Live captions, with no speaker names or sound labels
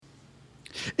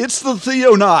It's the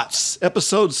Theonauts,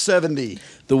 episode 70.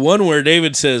 The one where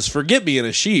David says, "Forget being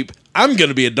a sheep. I'm going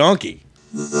to be a donkey."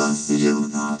 The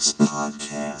Theonauts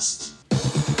Podcast.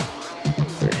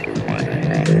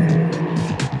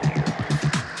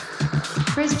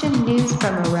 Christian news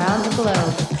from around the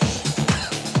globe.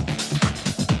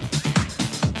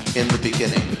 In the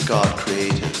beginning, God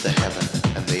created the heaven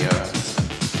and the earth.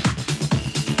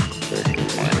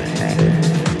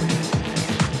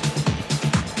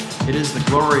 It is the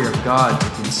glory of God to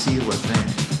conceal a thing,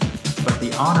 but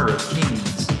the honor of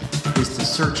kings is to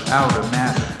search out a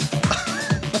matter.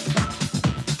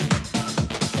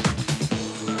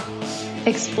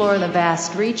 Explore the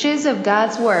vast reaches of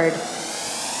God's Word.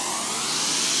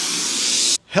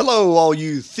 Hello, all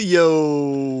you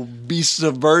Theo beasts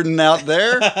of burden out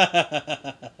there.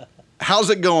 How's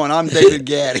it going? I'm David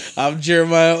Gaddy. I'm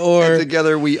Jeremiah Orr. And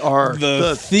together we are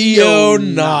the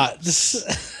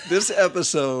Theonauts. This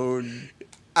episode,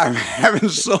 I'm having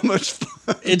so much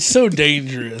fun. It's so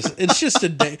dangerous. It's just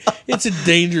it's a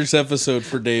dangerous episode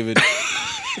for David.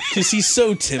 Because he's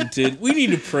so tempted. We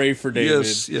need to pray for David.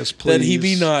 Yes, please. That he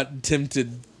be not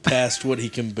tempted past what he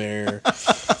can bear.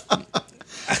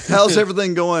 How's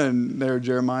everything going there,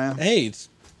 Jeremiah? Hey, it's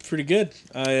pretty good.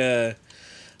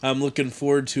 I'm looking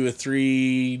forward to a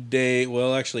 3-day,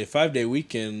 well, actually a 5-day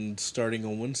weekend starting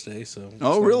on Wednesday. So.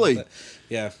 Oh, really?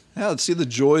 Yeah. Yeah, let's see the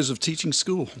joys of teaching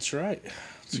school. That's right.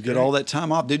 You get all that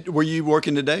time off. Were you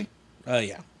working today?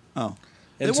 Yeah. Oh.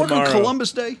 And they work on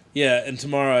Columbus Day? Yeah, and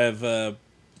tomorrow I have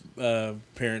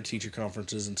parent-teacher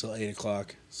conferences until 8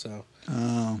 o'clock. So.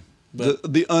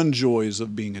 The unjoys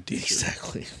of being a teacher.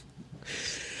 Exactly.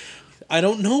 I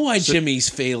don't know why Jimmy's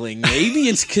failing. Maybe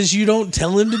it's because you don't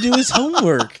tell him to do his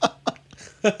homework.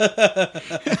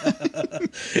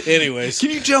 Anyways.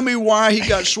 Can you tell me why he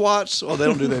got Schwartz? Oh, they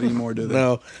don't do that anymore, do they?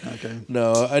 No. Okay.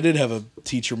 No, I did have a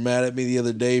teacher mad at me the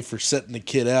other day for setting the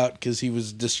kid out because he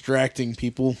was distracting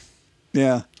people.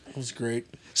 Yeah. It was great.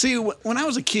 See, when I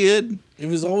was a kid... It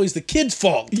was always the kid's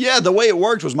fault. Yeah, the way it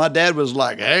worked was my dad was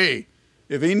like, hey...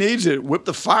 If he needs it, whip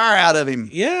the fire out of him.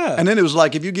 Yeah. And then it was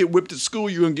like, if you get whipped at school,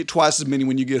 you're going to get twice as many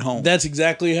when you get home. That's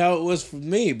exactly how it was for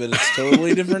me, but it's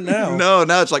totally different now. No,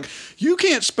 now it's like, you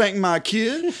can't spank my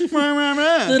kid.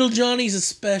 Little Johnny's a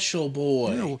special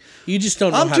boy. No. You just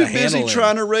don't know how to handle him. I'm too busy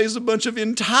trying to raise a bunch of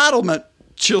entitlement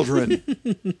children.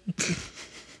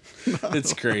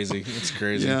 It's crazy. It's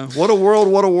crazy. Yeah. What a world.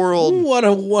 What a world. What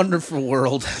a wonderful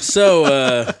world.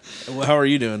 So, how are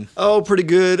you doing? Oh, pretty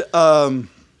good.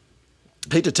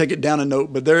 Hate to take it down a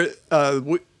note, but there,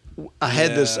 I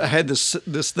had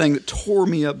this thing that tore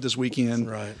me up this weekend.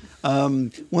 Right.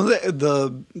 One of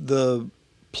the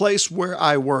place where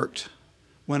I worked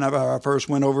whenever I first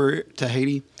went over to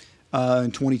Haiti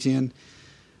in 2010,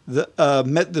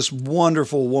 met this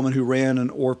wonderful woman who ran an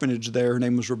orphanage there. Her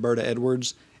name was Roberta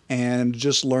Edwards, and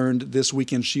just learned this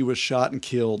weekend she was shot and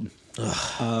killed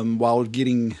while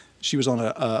she was on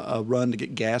a run to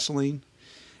get gasoline.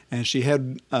 And she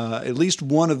had at least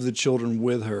one of the children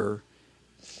with her,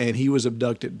 and he was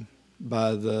abducted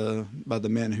by the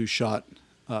men who shot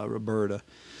Roberta.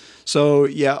 So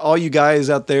yeah, all you guys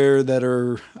out there that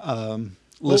are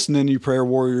listening, you prayer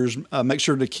warriors, make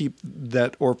sure to keep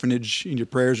that orphanage in your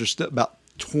prayers. There's still about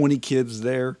 20 kids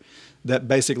there that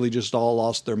basically just all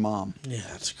lost their mom. Yeah,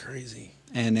 that's crazy.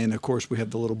 And then of course we have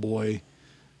the little boy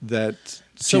that.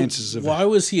 So why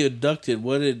was he abducted?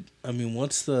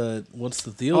 What's the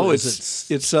deal? Oh,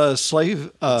 it's a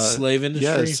slave industry.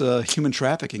 Yeah, it's human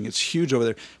trafficking. It's huge over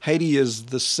there. Haiti is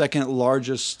the second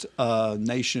largest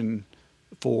nation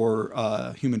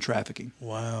for human trafficking.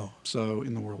 Wow. So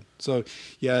in the world. So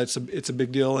yeah, it's a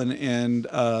big deal. And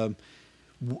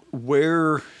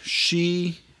where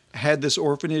she had this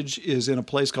orphanage is in a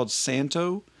place called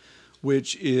Santo,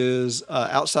 which is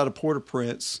outside of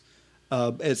Port-au-Prince.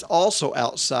 It's also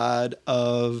outside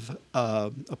of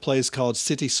a place called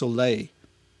Cité Soleil,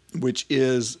 which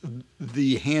is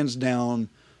the hands down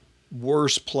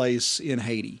worst place in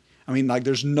Haiti. I mean, like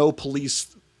there's no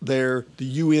police there. The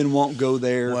UN won't go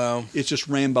there. Wow. It's just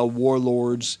ran by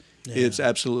warlords. Yeah. It's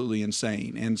absolutely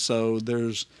insane. And so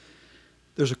there's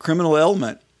a criminal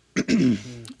element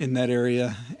in that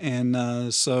area.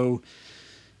 And so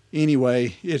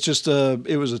anyway, it's just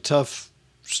it was a tough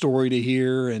story to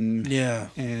hear, and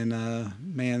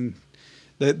man,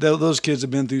 those kids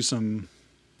have been through some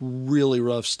really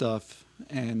rough stuff,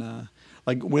 and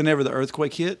like whenever the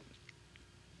earthquake hit,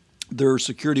 their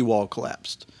security wall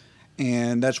collapsed,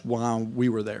 and that's why we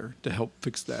were there to help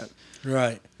fix that.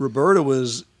 Right. Roberta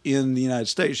was in the United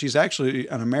States. She's actually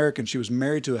an American. She was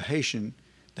married to a Haitian.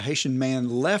 The Haitian man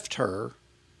left her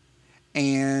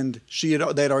and they'd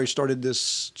already started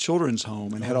this children's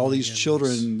home and had all these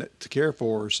children to care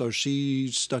for. So she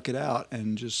stuck it out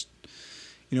and just,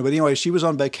 but anyway, she was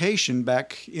on vacation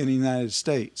back in the United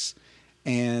States,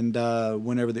 and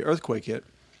whenever the earthquake hit,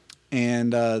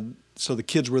 and so the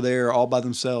kids were there all by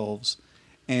themselves,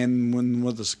 and when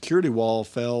the security wall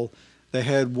fell, they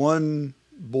had one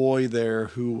boy there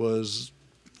who was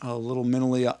a little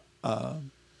mentally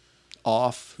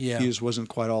off. Yeah. He just wasn't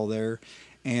quite all there,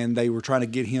 and they were trying to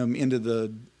get him into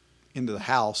the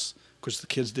house because the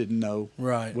kids didn't know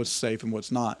Right. what's safe and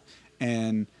what's not,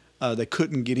 and they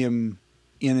couldn't get him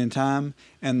in time,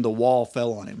 and the wall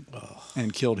fell on him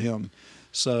and killed him.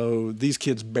 So these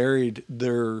kids buried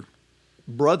their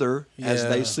brother as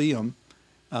they see him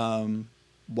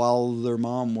while their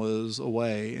mom was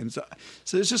away, and so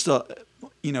it's just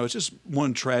it's just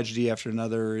one tragedy after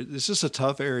another. It's just a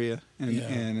tough area, and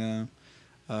if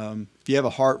you have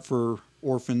a heart for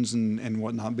orphans and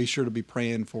whatnot, be sure to be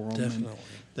praying for them. Definitely.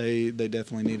 And they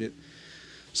definitely need it.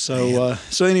 So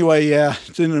anyway,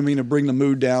 didn't mean to bring the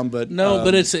mood down, but no,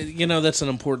 but it's that's an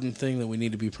important thing that we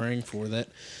need to be praying for. That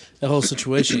whole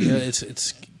situation,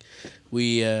 it's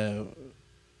we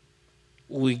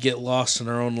get lost in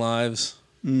our own lives.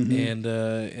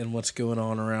 Mm-hmm. And what's going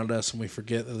on around us, and we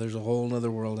forget that there's a whole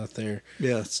other world out there.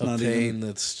 Yeah, it's of not pain even,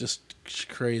 that's just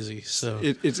crazy. So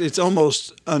it's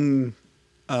almost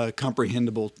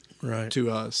uncomprehendable right.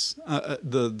 to us,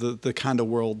 the kind of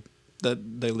world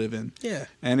that they live in. Yeah,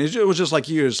 and it was just like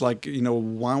you. It's like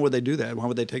why would they do that? Why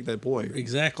would they take that boy?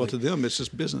 Exactly. Well, to them, it's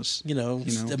just business.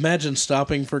 Imagine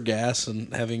stopping for gas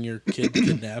and having your kid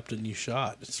kidnapped and you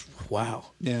shot. It's wow.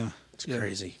 Yeah, it's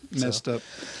crazy. Messed up.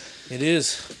 It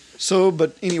is. So,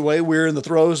 but anyway, we're in the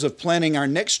throes of planning our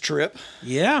next trip.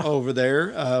 Yeah. Over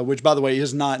there, which, by the way,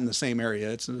 is not in the same area.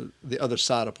 It's the other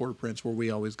side of Port-au-Prince where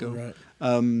we always go. Right.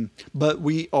 But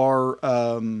we are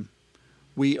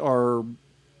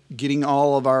getting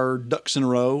all of our ducks in a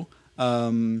row.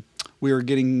 We are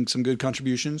getting some good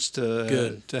contributions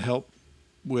to help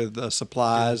with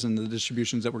supplies and the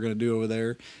distributions that we're going to do over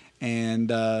there.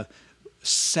 And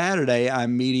Saturday,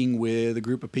 I'm meeting with a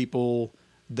group of people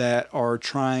that are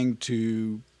trying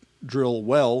to drill a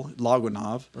well at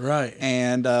Lagwanav. Right.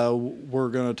 And we're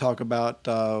going to talk about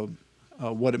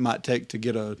what it might take to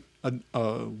get a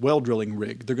well drilling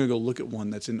rig. They're going to go look at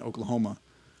one that's in Oklahoma.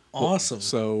 Awesome.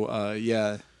 So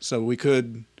so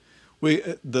the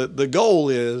goal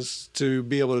is to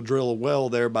be able to drill a well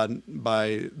there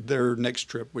by their next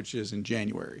trip, which is in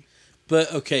January.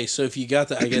 But okay, so if you got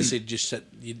that, I guess you'd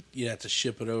have to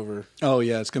ship it over. Oh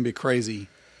yeah, it's going to be crazy.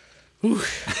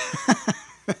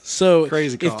 So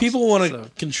crazy cost. If people want to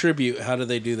contribute, how do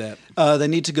they do that? They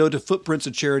need to go to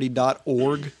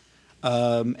footprintsofcharity.org.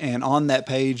 And on that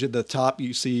page at the top,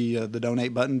 you see the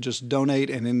donate button. Just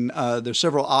donate, and then there's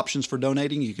several options for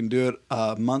donating. You can do it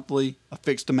monthly, a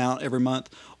fixed amount every month,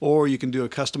 or you can do a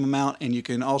custom amount, and you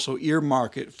can also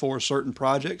earmark it for certain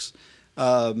projects.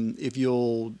 If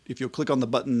you'll click on the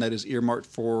button that is earmarked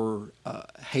for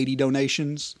Haiti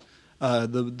donations,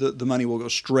 the money will go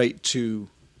straight to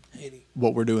Haiti.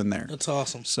 What we're doing there. That's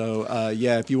awesome. So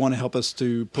if you want to help us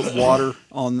to put water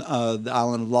on the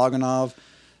island of Lagwanav,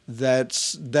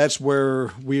 that's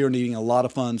where we are needing a lot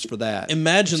of funds for that.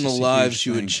 Imagine the lives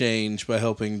you would change by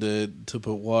helping to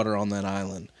put water on that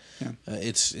island. Yeah.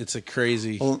 It's a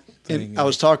crazy thing. And I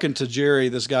was talking to Jerry,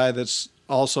 this guy that's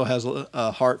also has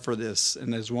a heart for this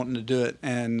and is wanting to do it,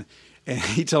 and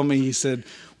he told me, he said,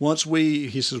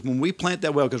 when we plant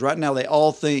that well, because right now they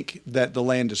all think that the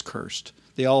land is cursed.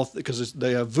 Because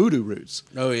they have voodoo roots.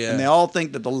 Oh yeah, and they all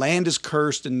think that the land is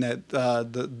cursed and that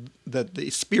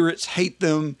the spirits hate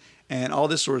them and all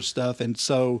this sort of stuff. And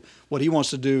so what he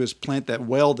wants to do is plant that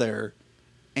well there,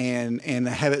 and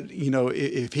have it.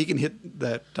 If he can hit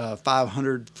that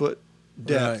 500-foot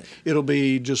depth, it'll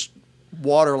be just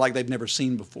water like they've never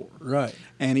seen before. Right.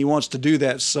 And he wants to do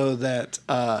that so that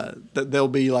that they'll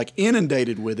be like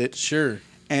inundated with it. Sure.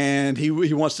 And he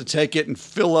wants to take it and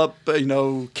fill up,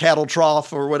 cattle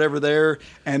trough or whatever there.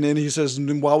 And then he says,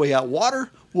 while we got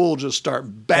water, we'll just start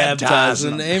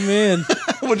baptizing them. Amen.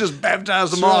 We'll just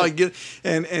baptize them all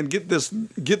and get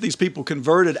these people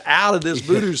converted out of this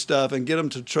voodoo stuff and get them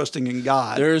to trusting in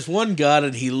God. There is one God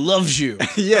and He loves you.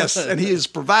 Yes, and He is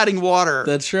providing water.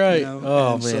 That's right.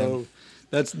 Oh man. So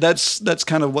that's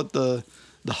kind of what the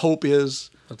hope is.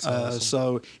 That's awesome.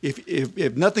 So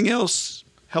if nothing else,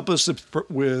 help us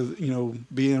with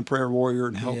being a prayer warrior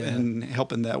and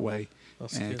helping that way,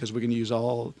 because we can use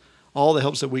all the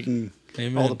helps that we can,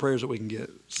 all the prayers that we can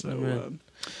get. So, you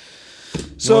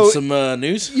want some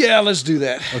news? Yeah, let's do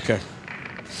that. Okay.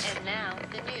 And now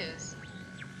the news.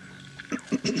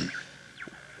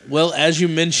 Well, as you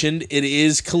mentioned, it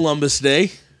is Columbus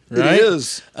Day, right? It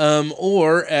is.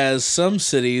 Or, as some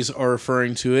cities are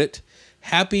referring to it,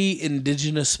 Happy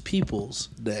Indigenous Peoples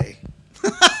Day.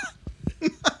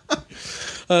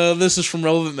 This is from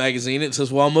Relevant Magazine. It says,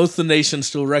 while most of the nation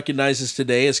still recognizes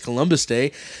today as Columbus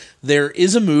Day, there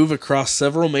is a move across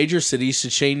several major cities to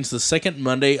change the second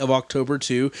Monday of October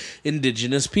to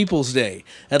Indigenous Peoples Day.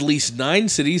 At least 9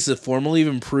 cities have formally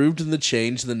approved the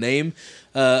change the name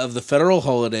of the federal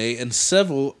holiday, and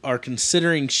several are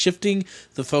considering shifting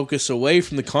the focus away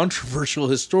from the controversial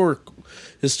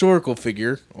historical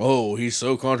figure. Oh, he's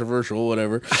so controversial,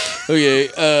 whatever. Okay,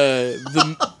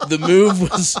 the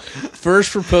move was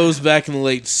first proposed back in the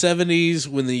late 70s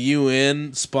when the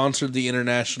UN sponsored the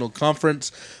International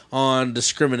Conference on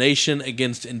Discrimination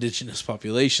Against Indigenous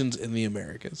Populations in the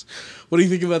Americas. What do you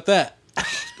think about that?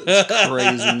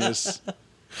 Craziness.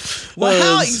 Well,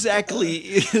 how exactly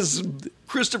is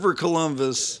Christopher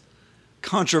Columbus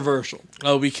controversial?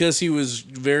 Oh, because he was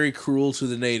very cruel to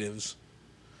the natives,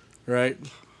 right?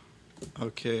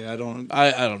 Okay, I don't know.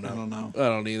 I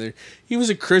don't either. He was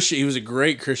a Christian. He was a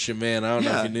great Christian man. I don't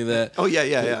know if you knew that. Oh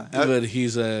yeah. But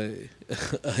he's He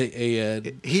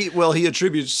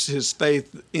attributes his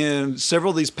faith in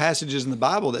several of these passages in the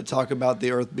Bible that talk about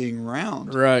the earth being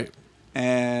round. right.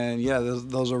 And yeah,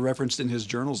 those are referenced in his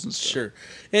journals and stuff. Sure.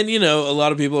 And, a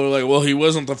lot of people are like, well, he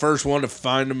wasn't the first one to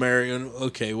find America.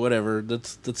 Okay, whatever.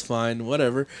 That's fine.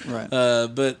 Whatever. Right.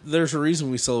 But there's a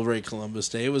reason we celebrate Columbus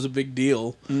Day. It was a big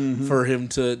deal for him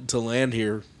to land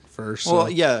here first. Well, so.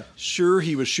 yeah, sure,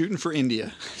 he was shooting for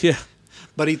India. Yeah.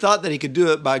 But he thought that he could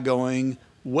do it by going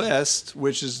west,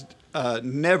 which has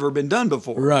never been done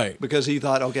before. Right. Because he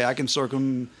thought, okay, I can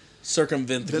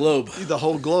Circumvent the globe. The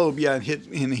whole globe, yeah, and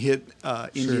hit India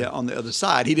on the other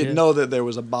side. He didn't know that there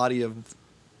was a body of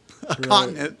a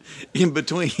continent in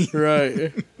between.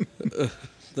 Right.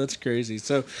 That's crazy.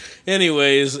 So,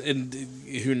 anyways, and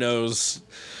who knows?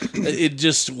 It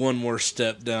just one more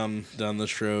step down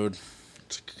this road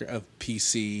of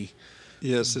PC.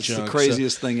 Yes, it's junk. the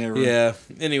craziest thing ever. Yeah.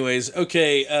 Anyways,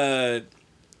 okay.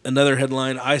 Another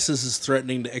headline: ISIS is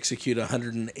threatening to execute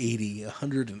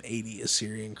 180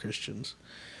 Assyrian Christians.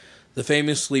 The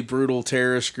famously brutal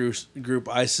terrorist group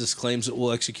ISIS claims it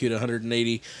will execute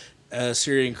 180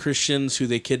 Assyrian Christians who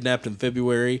they kidnapped in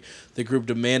February. The group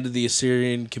demanded the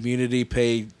Assyrian community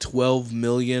pay $12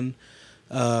 million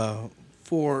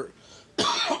for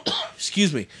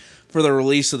the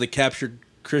release of the captured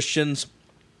Christians,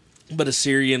 but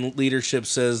Assyrian leadership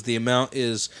says the amount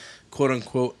is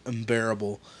quote-unquote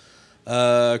unbearable.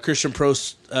 Christian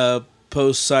Post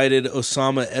cited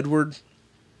Osama Edward,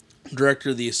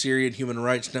 director of the Assyrian Human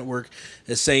Rights Network,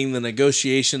 as saying the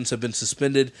negotiations have been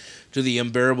suspended to the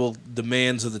unbearable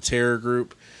demands of the terror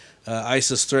group.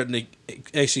 ISIS threatened to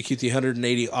execute the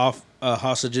 180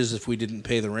 hostages if we didn't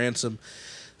pay the ransom.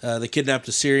 The kidnapped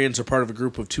Assyrians are part of a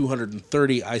group of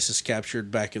 230 ISIS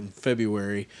captured back in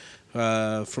February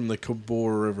from the Kabul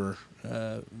River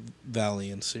Valley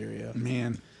in Syria.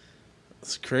 Man,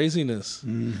 it's craziness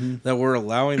that we're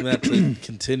allowing that to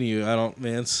continue.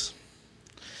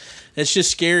 It's just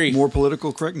scary. more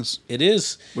political correctness. It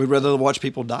is, We'd rather watch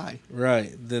people die.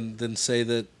 right, than say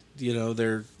that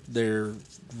their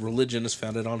religion is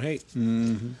founded on hate.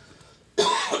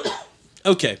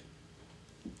 Okay,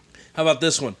 how about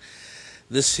this one?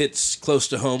 This hits close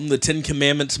to home. The Ten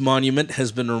Commandments monument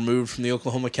has been removed from the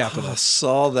Oklahoma Capitol. I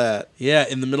saw that. Yeah,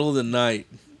 in the middle of the night,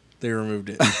 they removed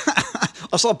it.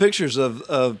 I saw pictures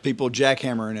of people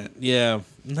jackhammering it. Yeah,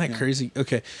 isn't that crazy?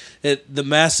 Okay. The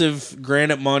massive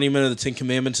granite monument of the Ten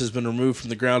Commandments has been removed from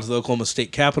the grounds of the Oklahoma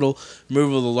State Capitol.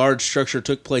 Removal of the large structure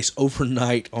took place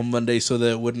overnight on Monday so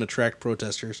that it wouldn't attract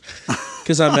protesters.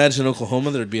 Because I imagine in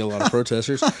Oklahoma there'd be a lot of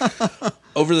protesters.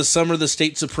 Over the summer, the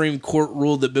state Supreme Court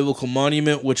ruled that biblical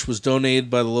monument, which was donated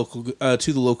by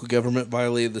to the local government,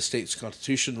 violated the state's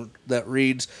constitution that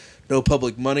reads, "No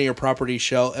public money or property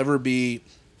shall ever be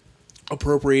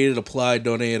appropriated, applied,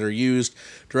 donated, or used,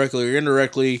 directly or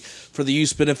indirectly, for the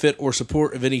use, benefit, or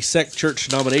support of any sect, church,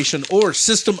 denomination, or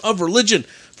system of religion,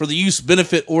 for the use,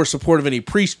 benefit, or support of any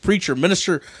priest, preacher,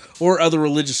 minister, or other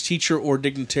religious teacher, or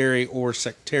dignitary, or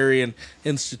sectarian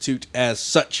institute as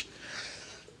such."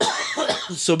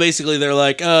 So basically, they're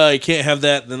like, you can't have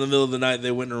that. Then in the middle of the night, they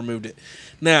went and removed it.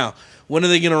 Now, when are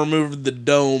they going to remove the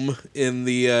dome in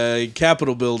the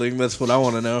Capitol building? That's what I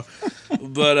want to know.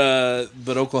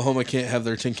 But Oklahoma can't have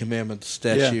their Ten Commandments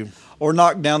statue. Yeah. Or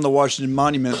knock down the Washington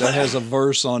Monument that has a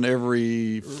verse on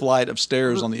every flight of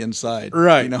stairs on the inside.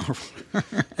 Right. You know?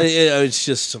 It's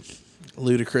just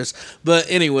ludicrous. But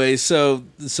anyway, so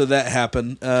that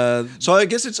happened. So I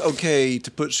guess it's okay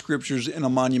to put scriptures in a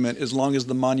monument as long as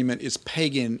the monument is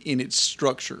pagan in its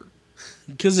structure.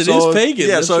 Because it is pagan.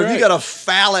 Yeah, that's so right. if you got a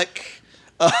phallic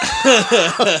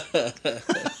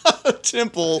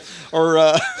temple or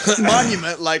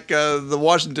monument like the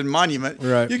Washington Monument,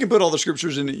 Right. you can put all the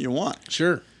scriptures in it you want.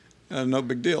 Sure. No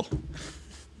big deal.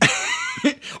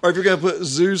 Or if you're going to put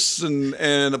Zeus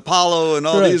and Apollo and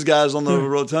all Right. these guys on the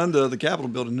rotunda of the Capitol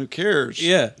building, who cares?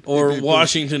 Yeah, or If you-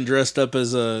 Washington dressed up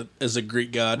as a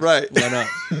Greek god. Right. Why not?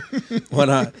 Why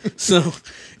not? So,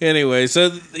 anyway,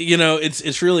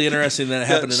 it's really interesting that it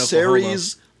happened in Oklahoma.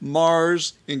 Ceres,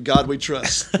 Mars, and God we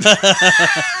trust.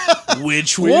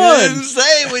 Which We one? didn't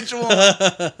say which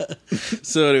one.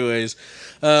 So, anyways,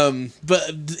 but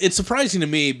it's surprising to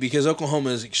me because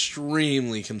Oklahoma is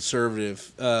extremely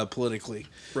conservative politically,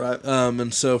 Right.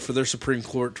 and so for their Supreme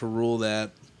Court to rule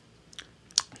that,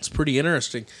 it's pretty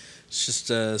interesting. It's just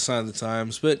a sign of the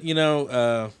times, but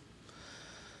I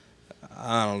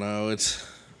don't know. It's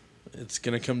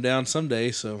gonna come down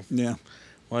someday, so Yeah.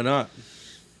 why not?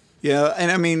 Yeah,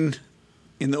 and I mean,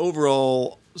 in the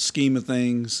overall scheme of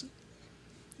things,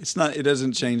 it's not. It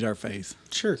doesn't change our faith.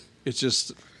 Sure. It's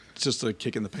just a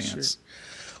kick in the pants.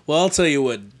 Well, I'll tell you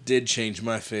what did change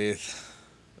my faith.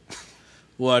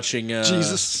 Watching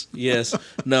Jesus? Yes.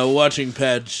 No, watching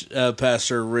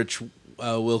Pastor Rich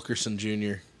Wilkerson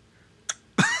Jr.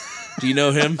 Do you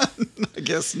know him? I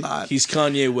guess not. He's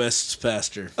Kanye West's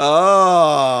pastor.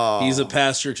 Oh, He's a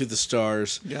pastor to the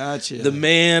stars. gotcha. The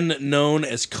man known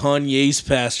as Kanye's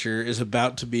pastor is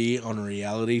about to be on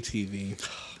reality TV.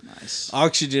 nice.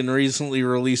 Oxygen recently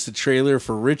released a trailer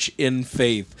for Rich in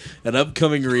Faith, an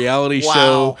upcoming reality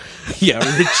Wow. show. Yeah,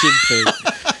 Rich in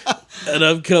Faith. An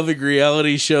upcoming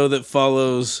reality show that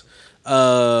follows, and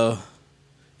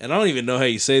I don't even know how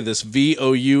you say this,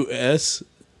 VOUS,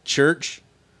 church.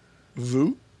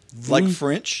 Vous, like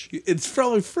French. It's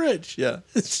probably French. Yeah.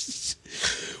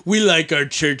 We like our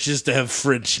churches to have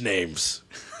French names.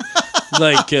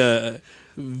 Like,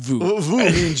 vous. Vous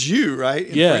means you, right?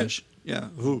 In Yeah. French. Yeah.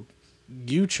 Vous.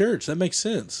 You church. That makes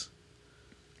sense.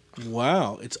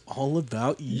 Wow. It's all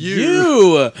about You.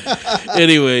 you.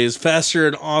 Anyways, pastor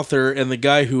and author and the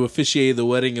guy who officiated the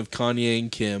wedding of Kanye and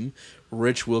Kim,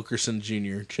 Rich Wilkerson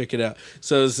Jr. Check it out.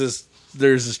 So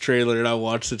there's this trailer, and I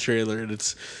watched the trailer, and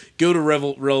it's go to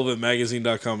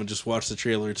relevantmagazine.com and just watch the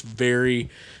trailer. It's very,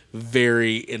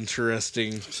 very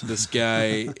interesting. This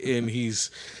guy, and he's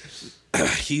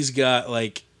got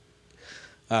like,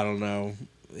 I don't know.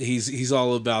 He's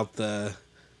all about the.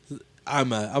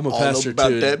 I'm a All pastor about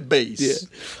too. that bass. Yeah,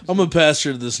 I'm a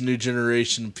pastor to this new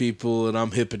generation of people, and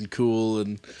I'm hip and cool,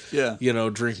 and Yeah.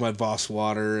 drink my Voss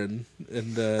water and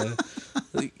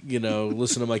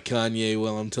listen to my Kanye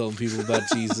while I'm telling people about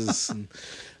Jesus. And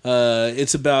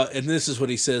it's about, and this is what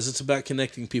he says, it's about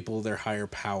connecting people with their higher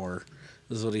power.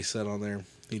 This is what he said on there.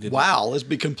 He did Wow. Let's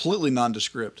be completely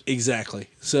nondescript. exactly.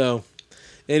 So,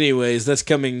 anyways, that's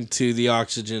coming to the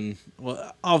Oxygen.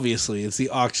 Well, obviously, it's the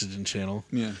Oxygen channel,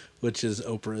 Yeah. which is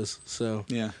Oprah's. So,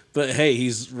 Yeah. but hey,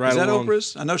 he's right Is that along.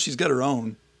 Oprah's? I know she's got her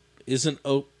own. Isn't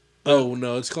Oh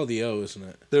no, it's called the O, isn't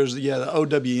it? There's the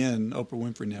OWN, Oprah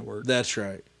Winfrey Network. That's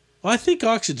right. Well, I think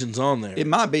Oxygen's on there. It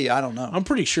might be. I don't know. I'm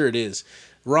pretty sure it is.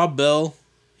 Rob Bell,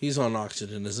 he's on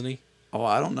Oxygen, isn't he? Oh,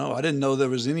 I don't know. I didn't know there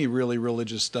was any really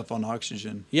religious stuff on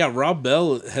Oxygen. Yeah, Rob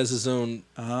Bell has his own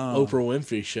Oh. Oprah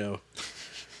Winfrey show,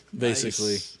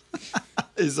 basically. Nice.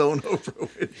 His own Oprah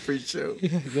Winfrey show.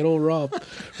 Good old Rob.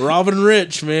 Rob and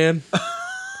Rich, man.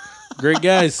 Great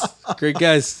guys. Great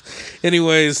guys.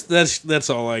 Anyways, that's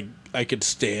all I could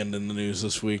stand in the news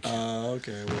this week.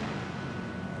 Okay.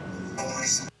 Well.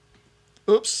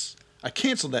 Oops. I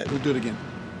canceled that. We'll do it again.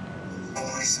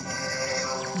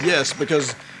 Yes,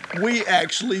 because we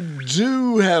actually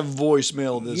do have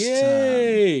voicemail this time.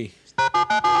 Yay!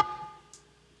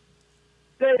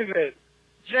 David,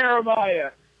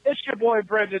 Jeremiah, it's your boy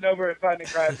Brendan over at Finding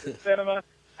Christ in Cinema.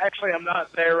 Actually, I'm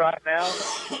not there right now.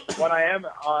 What I am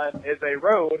on is a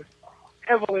road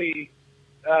heavily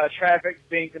traffic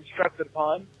being constructed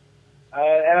upon,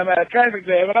 and I'm at a traffic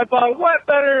jam, and I thought, what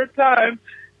better time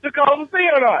to call the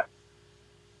Theonaut?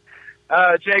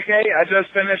 JK, I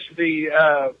just finished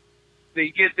the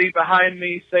Get Thee Behind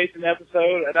Me Satan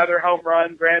episode, another home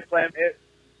run, grand slam hit.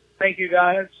 Thank you,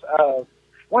 guys.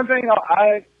 One thing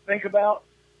I think about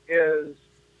is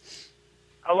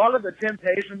a lot of the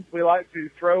temptations we like to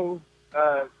throw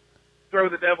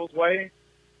the devil's way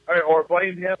or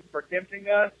blame him for tempting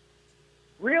us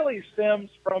really stems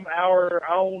from our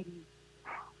own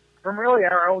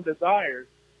desires.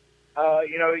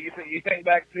 You think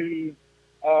back to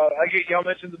Again, y'all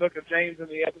mentioned the book of James in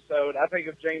the episode. I think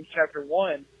of James chapter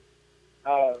 1,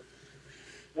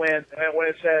 when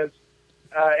it says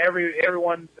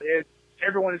everyone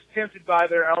is tempted by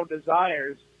their own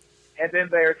desires, and then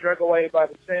they are dragged away by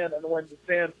the sin, and when the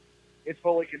sin is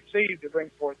fully conceived, it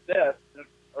brings forth death,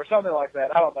 or something like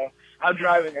that. I don't know. I'm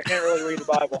driving. I can't really read the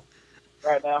Bible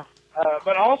right now.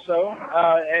 But also,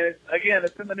 and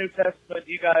it's in the New Testament.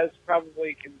 You guys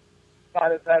probably can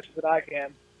find it faster than I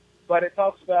can. But it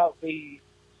talks about the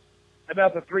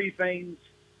three things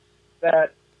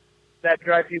that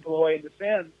drive people away into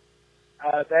sin.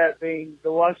 That being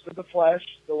the lust of the flesh,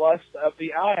 the lust of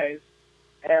the eyes,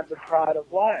 and the pride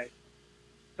of life.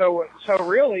 So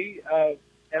really,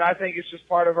 and I think it's just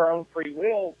part of our own free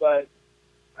will. But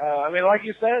like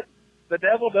you said, the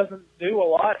devil doesn't do a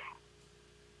lot.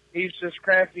 He's just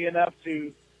crafty enough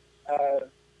to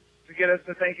get us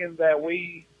to thinking that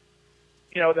we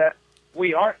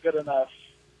aren't good enough,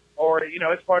 or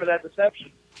it's part of that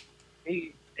deception.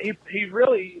 He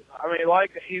really,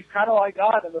 he's kind of like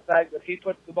God in the fact that he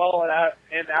puts the ball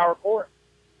in our court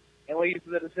and leaves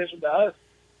the decision to us.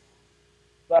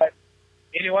 But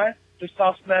anyway, just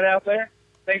tossing that out there.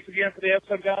 Thanks again for the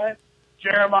episode, guys.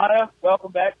 Jeremiah,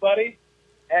 welcome back, buddy.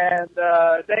 And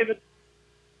David,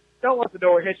 don't let the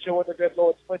door hit you when the good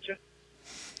Lord split you.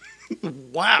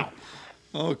 Wow.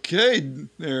 Okay,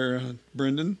 there,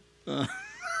 Brendan.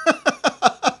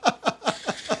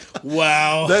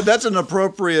 Wow. That's an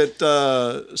appropriate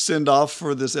send-off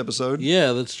for this episode.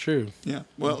 Yeah, that's true. Yeah.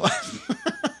 Well.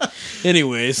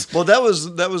 Anyways. Well, that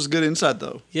was good insight,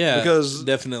 though. Yeah, because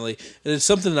definitely. And it's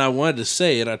something I wanted to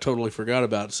say, and I totally forgot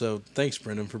about. So thanks,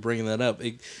 Brendan, for bringing that up.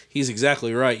 He's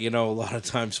exactly right. A lot of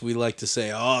times we like to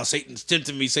say, oh, Satan's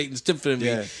tempting me, Satan's tempting me.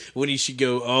 Yeah. When he should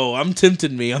go, oh, I'm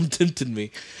tempting me.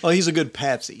 Well, he's a good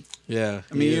patsy. Yeah.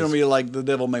 You don't mean like the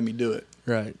devil made me do it.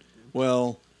 Right.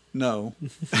 Well, no.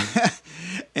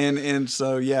 and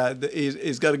so, yeah,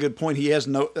 he's got a good point. He has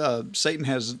Satan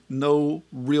has no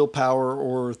real power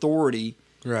or authority,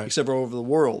 right, except for over the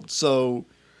world. So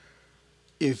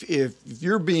if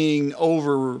you're being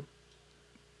overblown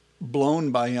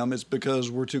by him, it's because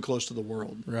we're too close to the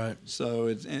world. Right. So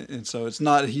it's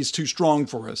not he's too strong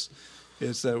for us.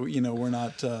 It's that we're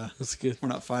not. That's good. We're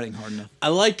not fighting hard enough. I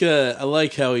like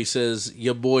how he says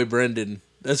your boy Brendan.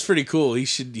 That's pretty cool. He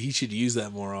should use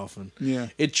that more often. Yeah.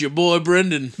 It's your boy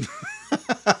Brendan.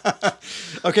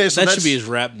 Okay, so that should be his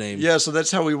rap name. Yeah, so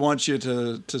that's how we want you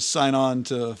to sign on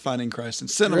to Finding Christ in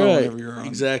Cinema whenever you're on.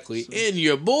 Exactly. So. And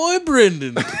your boy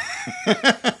Brendan.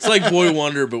 It's like Boy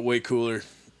Wonder, but way cooler.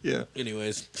 Yeah.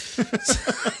 Anyways.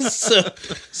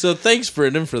 So thanks,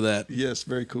 Brendan, for that. Yes,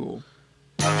 very cool.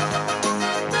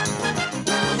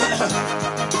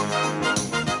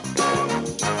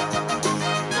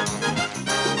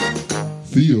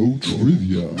 Theo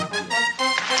Trivia.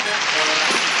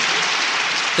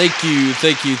 Thank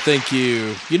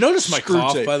you. You notice my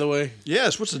cough, by the way?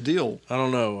 Yes, what's the deal? I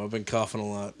don't know. I've been coughing a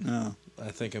lot. No.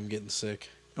 I think I'm getting sick.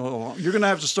 Oh, you're going to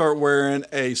have to start wearing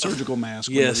a surgical mask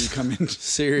whenever you come in.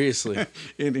 Seriously.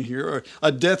 Into here. Or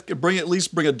a death, bring a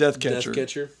death catcher. Death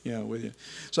catcher? Yeah, with you.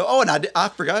 So, and I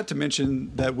forgot to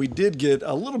mention that we did get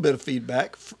a little bit of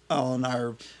feedback on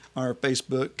our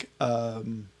Facebook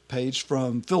page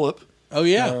from Philip. Oh,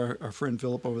 yeah. Our friend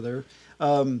Philip over there.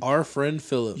 Our friend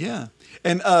Philip. Yeah.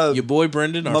 And your boy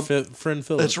Brendan, our friend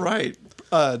Philip. That's right.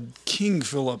 King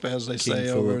Philip, as they say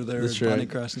over there at Finding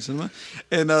Christ in Cinema.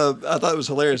 And I thought it was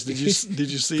hilarious. Did you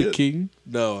see it? King?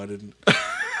 No, I didn't.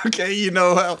 Okay, you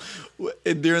know how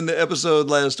during the episode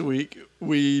last week,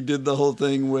 we did the whole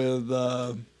thing with...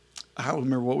 I don't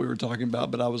remember what we were talking about,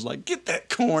 but I was like, "Get that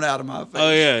corn out of my face!" Oh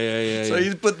yeah. So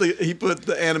he put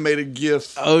the animated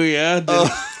GIF. Oh yeah,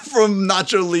 from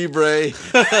Nacho Libre.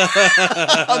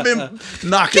 I've been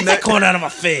knocking that corn out of my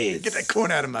face. Get that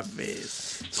corn out of my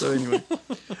face. So anyway,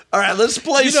 all right, let's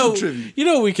play some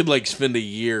trivia. We could spend a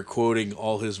year quoting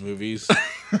all his movies.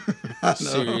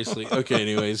 Seriously. Okay.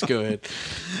 Anyways, go ahead.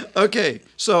 Okay,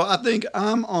 so I think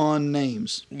I'm on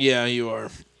names. Yeah, you are.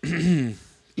 N.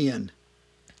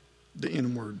 The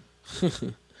N word.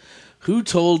 Who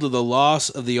told of the loss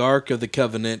of the Ark of the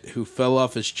Covenant, who fell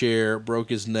off his chair, broke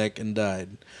his neck, and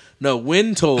died? No,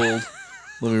 when told, let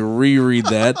me reread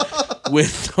that. When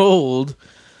told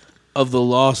of the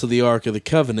loss of the Ark of the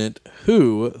Covenant,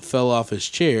 who fell off his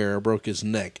chair, broke his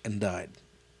neck, and died?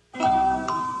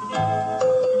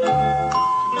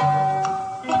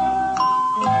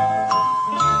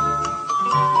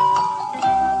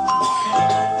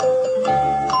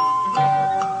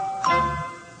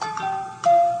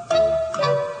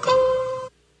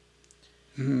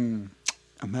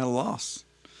 I'm at a loss.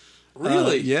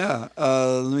 Really? Yeah.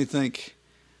 Let me think.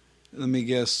 Let me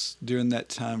guess. During that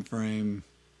time frame,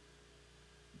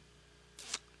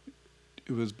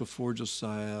 it was before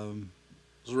Josiah. It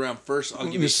was around first. I'll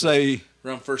Let give me you say.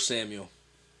 around 1 Samuel.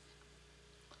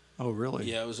 Oh, really?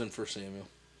 Yeah, it was in 1 Samuel.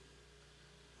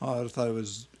 Oh, I thought it would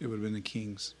have been the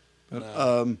Kings. But,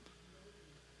 No.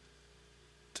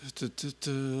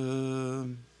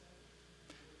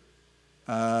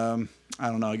 I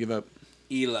don't know. I give up.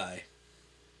 Eli.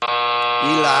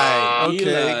 Eli.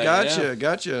 Okay, Eli,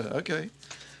 gotcha. Okay.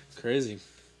 Crazy.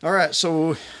 All right,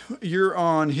 so you're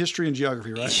on history and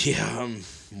geography, right? Yeah, I'm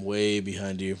way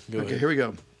behind you. Go Okay, ahead. here we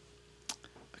go.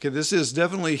 Okay, this is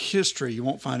definitely history. You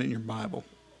won't find it in your Bible.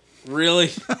 Really?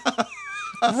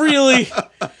 Really?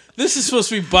 This is supposed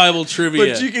to be Bible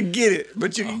trivia. But you can get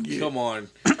it. Come on.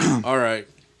 All right.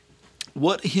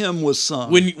 What hymn was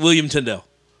sung? William Tyndale.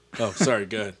 Oh, sorry.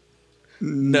 Go ahead.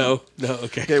 No.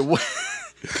 Okay. Okay,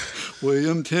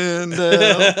 William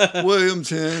Tyndale. William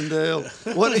Tyndale.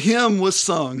 What hymn was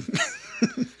sung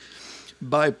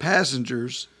by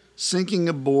passengers sinking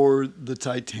aboard the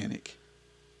Titanic?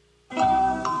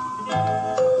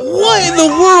 What in the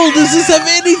world does this have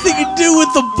anything to do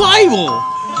with the Bible?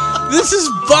 This is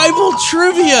Bible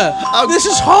trivia. This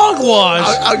is hogwash.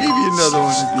 I'll give you another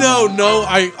one. No,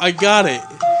 I got it.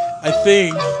 I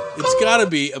think it's got to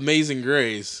be Amazing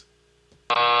Grace.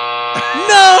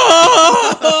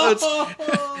 No!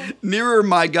 Nearer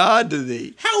my God to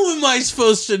thee. How am I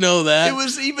supposed to know that? It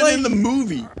was even in the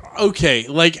movie. Okay,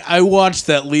 like I watched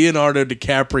that Leonardo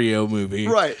DiCaprio movie.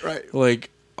 Right. Like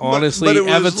honestly, but it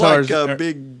was Avatar's like a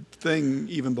big thing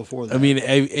even before that. I mean,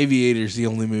 Aviator's the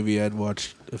only movie I'd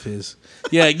watched of his.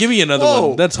 Yeah, give me another Whoa.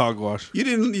 one. That's hogwash. you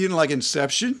didn't like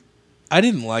Inception? I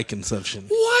didn't like Inception.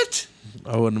 What?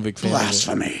 I wasn't a big fan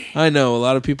Blasphemy. of it. I know, a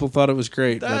lot of people thought it was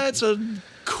great. That's a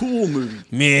cool movie.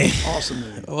 But meh. Awesome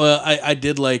movie. Well, I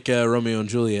did like Romeo and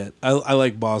Juliet. I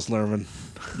like Baz Luhrmann.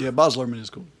 Yeah, Baz Luhrmann is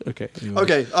cool. Okay. Anyway.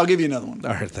 Okay, I'll give you another one.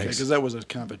 All right, thanks. Because that was a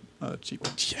kind of a cheap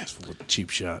one. Yes, what a cheap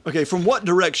shot. Okay, from what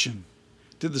direction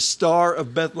did the Star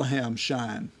of Bethlehem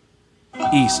shine?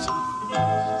 East.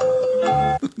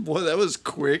 Boy, that was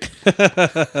quick.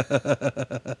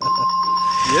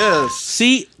 Yes.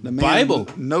 See, The man Bible.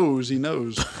 knows, he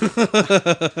knows.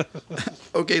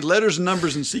 Okay, letters,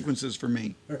 numbers, and sequences for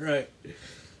me. All right.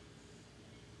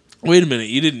 Wait a minute,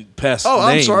 you didn't pass Oh,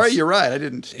 names. I'm sorry, you're right. I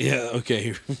didn't. Yeah,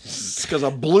 okay. It's because I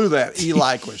blew that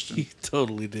Eli question. You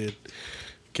totally did.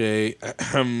 Okay.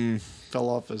 Fell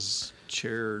off his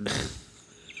chair.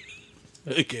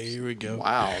 Okay, here we go.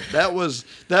 Wow, that was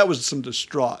some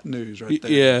distraught news right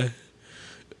there. Yeah.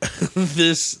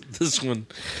 This one.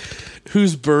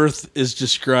 Whose birth is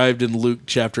described in Luke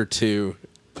chapter 2?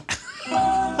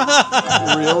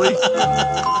 Really?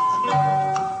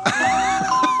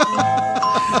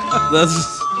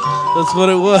 That's what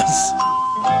it was.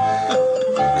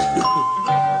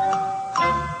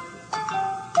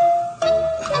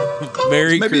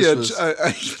 Merry Maybe Christmas.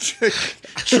 a trick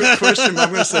question. But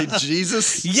I'm going to say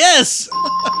Jesus. Yes.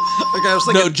 Okay, I was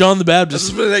thinking. No, John the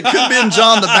Baptist. It could have been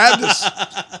John the Baptist,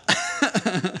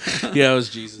 Yeah, it was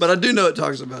Jesus. but I do know it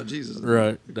talks about Jesus.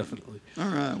 Right, definitely. All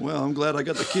right. Well, I'm glad I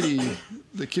got the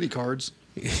kitty cards.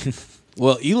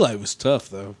 Well, Eli was tough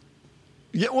though.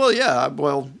 Yeah. Well, yeah.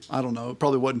 Well, I don't know. It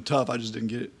probably wasn't tough. I just didn't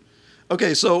get it.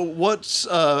 Okay. So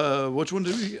which one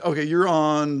did we? Okay, you're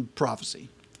on prophecy.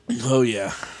 Oh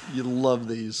yeah, You love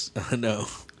these. I know.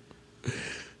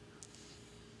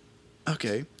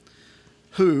 Okay.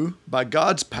 Who, by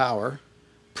God's power,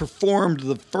 performed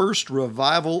the first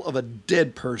revival of a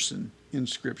dead person in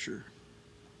Scripture?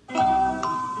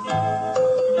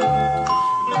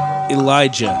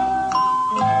 Elijah.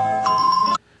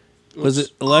 Was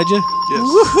it Elijah? Yes.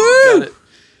 Woohoo! Got it.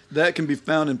 That can be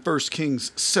found in 1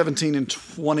 Kings 17 and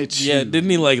 22. Yeah, didn't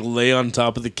he like lay on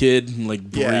top of the kid and like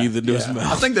breathe into his mouth?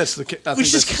 I think that's the.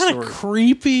 Which is kind of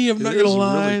creepy. I'm not It gonna is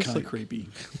lie. really It's kind of like, creepy.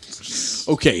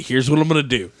 okay, here's what I'm gonna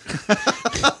do.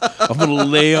 I'm gonna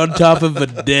lay on top of a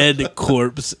dead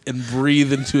corpse and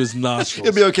breathe into his nostrils.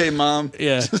 It'll be okay, Mom.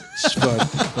 Yeah, it's fine.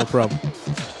 No problem.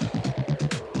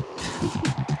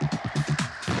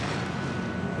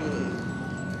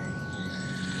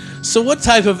 So what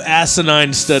type of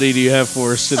asinine study do you have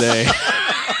for us today?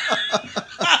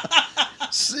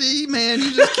 See, man,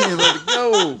 you just can't let it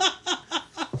go.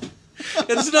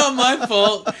 It's not my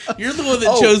fault. You're the one that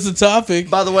Oh. chose the topic.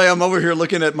 By the way, I'm over here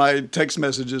looking at my text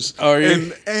messages. Are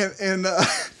you? And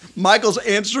Michael's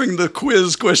answering the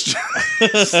quiz question.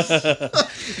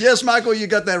 Yes, Michael, you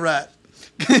got that right.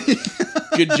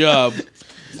 Good job.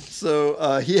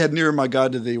 So he had nearer my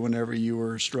God to thee whenever you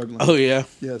were struggling. Oh, yeah.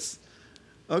 Yes.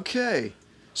 Okay.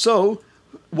 So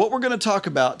what we're going to talk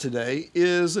about today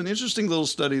is an interesting little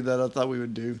study that I thought we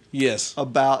would do Yes.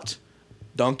 about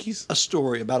Donkeys? a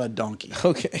story about a donkey.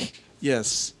 Okay.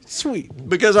 Yes, Sweet.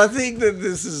 because I think that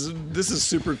this is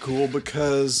super cool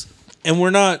because And we're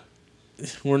not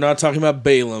talking about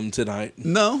Balaam tonight.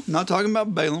 no, not talking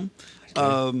about Balaam.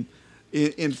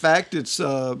 In fact, it's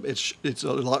a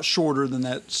lot shorter than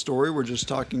that story. We're just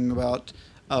talking about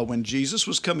when Jesus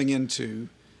was coming into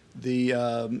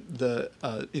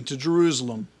into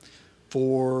Jerusalem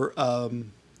for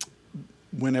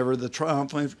whenever the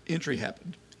triumphal entry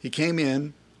happened. He came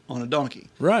in on a donkey.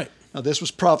 Right. Now, this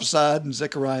was prophesied in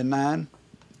Zechariah 9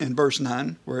 and verse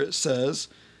 9, where it says,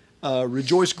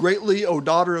 Rejoice greatly, O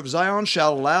daughter of Zion.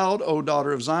 Shout aloud, O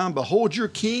daughter of Zion. Behold, your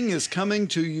king is coming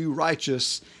to you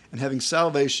righteous, and having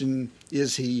salvation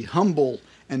is he, humble,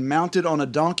 and mounted on a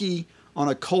donkey, on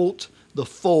a colt, the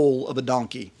foal of a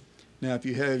donkey. Now, if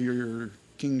you have your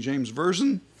King James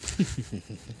Version,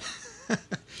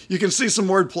 you can see some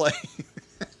wordplay.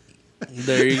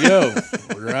 There you go.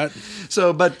 Right.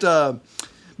 So, but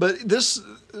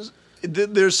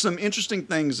there's some interesting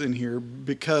things in here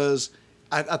because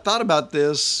I thought about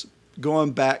this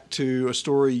going back to a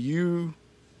story you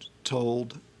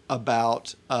told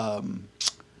about.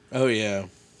 Oh yeah.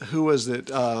 Who was it?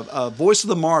 Voice of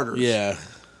the Martyrs. Yeah.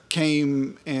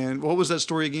 Came and what was that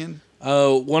story again?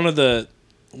 One of the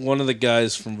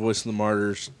guys from Voice of the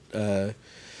Martyrs.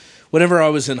 Whenever I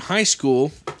was in high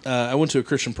school, I went to a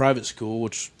Christian private school,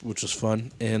 which was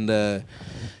fun. And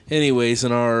anyways,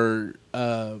 in our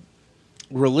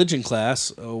religion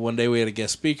class, one day we had a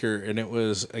guest speaker, and it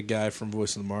was a guy from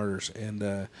Voice of the Martyrs,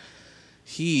 and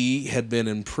he had been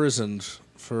imprisoned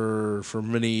for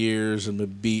many years and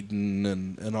been beaten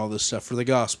and all this stuff for the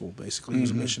gospel. Basically, he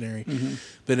was a missionary,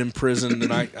 been imprisoned,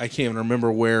 and I can't even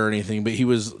remember where or anything, but he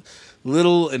was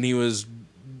little and he was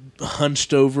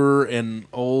hunched over and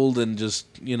old and just,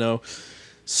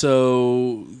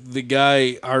 so the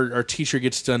guy, our teacher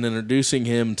gets done introducing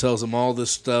him, tells him all this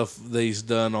stuff that he's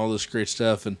done, all this great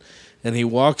stuff, and he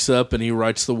walks up and he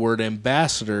writes the word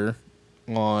ambassador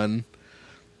on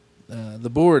the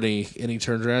board, and he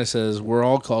turns around and says, we're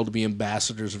all called to be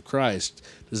ambassadors of Christ.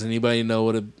 Does anybody know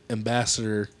what an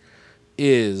ambassador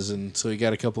is? And so he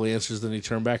got a couple of answers, then he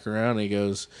turned back around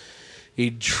and he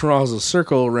draws a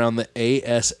circle around the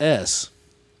ASS,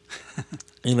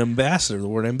 an ambassador, the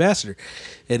word ambassador.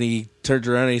 And he turns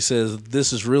around and he says,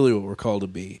 this is really what we're called to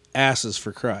be, asses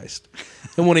for Christ.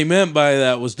 And what he meant by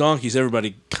that was donkeys.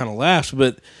 Everybody kind of laughs,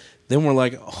 but then we're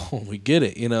like, oh, we get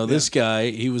it. This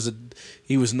guy, he was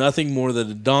nothing more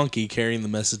than a donkey carrying the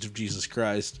message of Jesus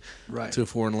Christ to a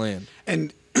foreign land.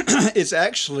 And it's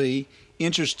actually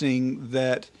interesting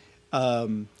that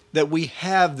that we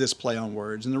have this play on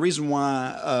words. And the reason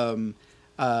why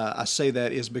I say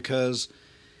that is because,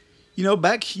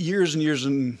 back years and years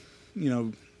and,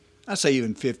 I say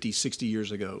even 50, 60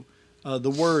 years ago,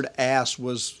 the word ass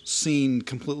was seen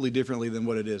completely differently than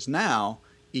what it is now,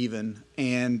 even.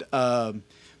 And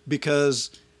because,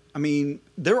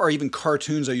 there are even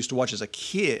cartoons I used to watch as a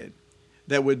kid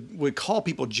that would call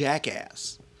people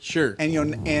jackass. Sure.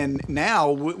 And and now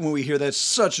when we hear that's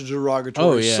such a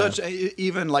derogatory,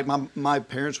 even like my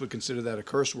parents would consider that a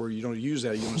curse word. You don't use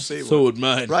that. You don't say it. So would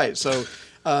mine. Right. So,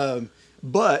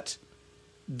 but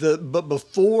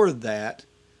before that,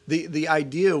 the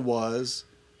idea was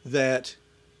that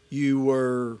you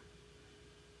were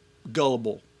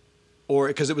gullible, or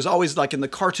because it was always like in the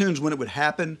cartoons when it would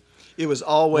happen, it was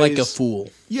always like a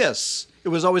fool. Yes. It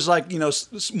was always like,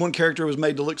 one character was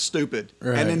made to look stupid.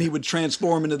 Right. And then he would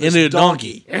transform into this a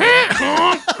donkey. Right.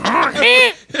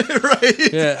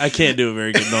 Yeah, I can't do a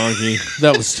very good donkey.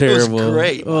 That was terrible. It was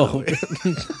great. Oh.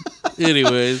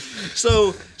 Anyways.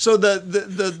 So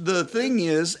the thing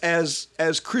is,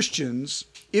 as Christians,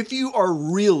 if you're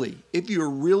really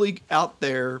out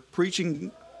there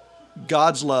preaching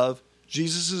God's love,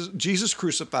 Jesus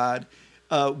crucified,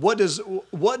 what does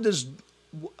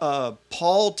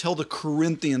Paul tell the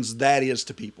Corinthians that is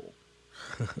to people?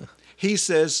 He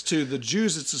says to the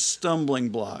Jews it's a stumbling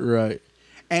block. Right.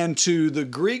 And to the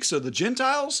Greeks or the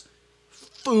Gentiles,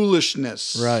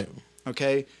 foolishness. Right.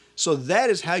 Okay? So that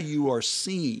is how you are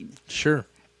seen. Sure.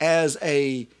 As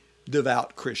a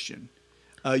devout Christian.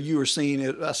 You are seen,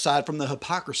 aside from the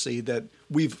hypocrisy that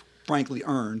we've frankly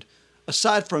earned,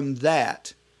 aside from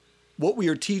that, what we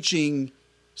are teaching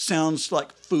sounds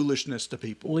like foolishness to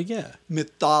people. Well, yeah.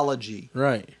 Mythology.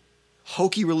 Right.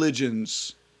 Hokey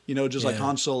religions, just like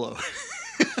Han Solo.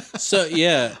 So,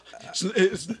 yeah.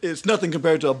 It's nothing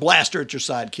compared to a blaster at your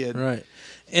side, kid. Right.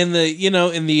 And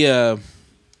in the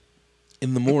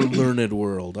in the more learned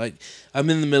world. I'm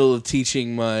in the middle of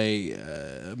teaching my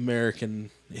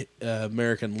American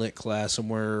Lit class, and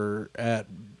we're at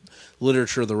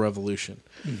Literature of the Revolution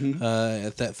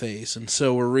at that phase. And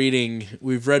so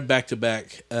we've read back to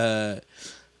back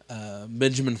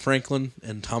Benjamin Franklin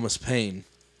and Thomas Paine,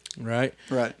 right?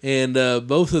 Right. And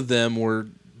both of them were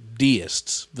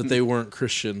deists, but they weren't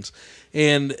Christians.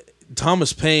 And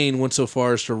Thomas Paine went so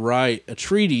far as to write a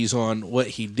treatise on what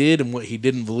he did and what he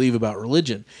didn't believe about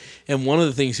religion. And one of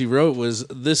the things he wrote was,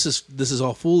 this is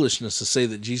all foolishness to say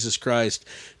that Jesus Christ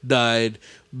died,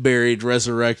 buried,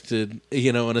 resurrected,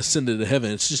 and ascended to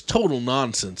heaven. It's just total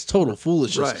nonsense, total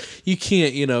foolishness. Right. You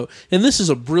can't, and this is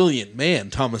a brilliant man,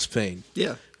 Thomas Paine.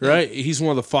 Yeah. Right? He's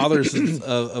one of the fathers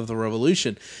of the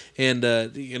revolution. And,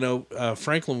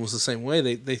 Franklin was the same way.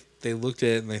 They looked at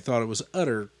it and they thought it was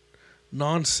utter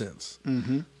nonsense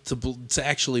to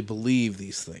actually believe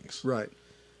these things. Right.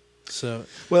 So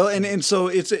well, and so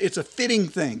it's a fitting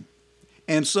thing,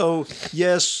 and so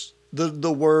yes,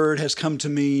 the word has come to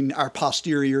mean our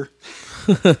posterior,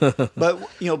 but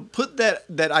put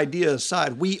that idea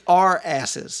aside. We are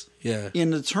asses. Yeah.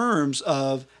 In the terms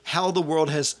of how the world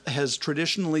has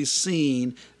traditionally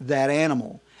seen that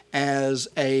animal as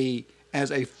a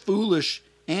foolish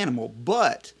animal,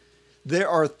 but there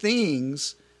are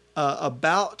things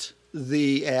about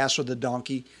the ass or the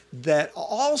donkey that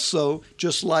also,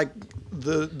 just like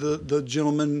the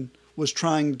gentleman was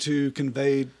trying to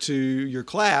convey to your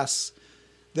class,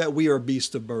 that we are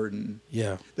beasts of burden.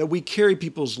 Yeah. That we carry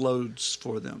people's loads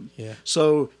for them. Yeah.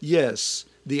 So yes,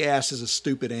 the ass is a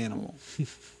stupid animal.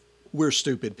 We're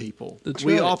stupid people. That's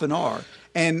we right. often are.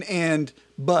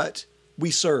 But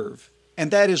we serve.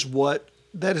 And that is what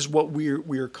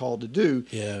we're called to do.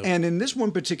 Yeah. And in this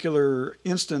one particular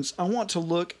instance, I want to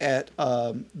look at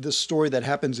this story that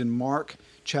happens in Mark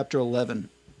chapter 11.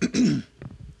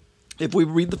 If we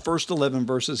read the first 11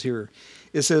 verses here,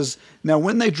 it says, "Now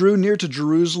when they drew near to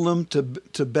Jerusalem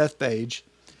to Bethany,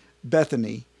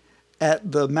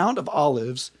 at the Mount of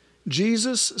Olives,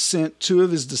 Jesus sent 2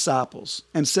 of his disciples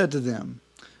and said to them,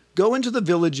 'Go into the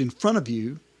village in front of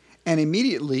you, and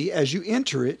immediately as you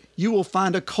enter it, you will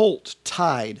find a colt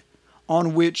tied,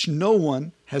 on which no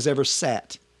one has ever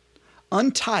sat.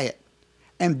 Untie it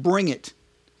and bring it.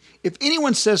 If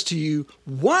anyone says to you,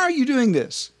 "Why are you doing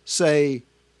this?" say,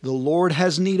 "The Lord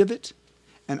has need of it,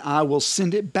 and I will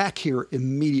send it back here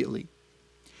immediately."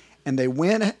 And they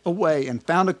went away and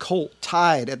found a colt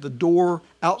tied at the door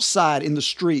outside in the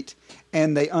street,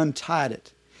 and they untied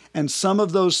it. And some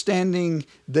of those standing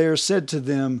there said to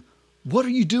them, "What are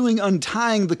you doing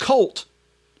untying the colt?"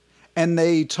 And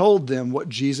they told them what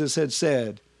Jesus had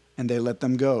said, and they let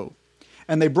them go.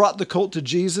 And they brought the colt to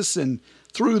Jesus and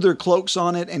threw their cloaks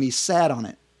on it, and he sat on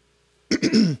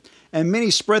it. And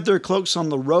many spread their cloaks on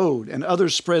the road, and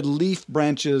others spread leaf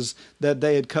branches that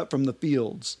they had cut from the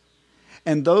fields.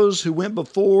 And those who went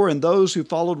before and those who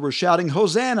followed were shouting,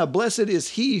 "Hosanna! Blessed is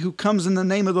he who comes in the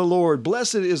name of the Lord.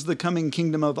 Blessed is the coming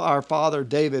kingdom of our father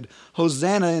David.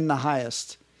 Hosanna in the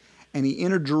highest." And he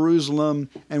entered Jerusalem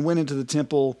and went into the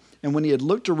temple. And when he had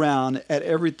looked around at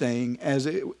everything, as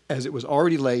it was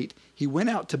already late, he went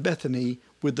out to Bethany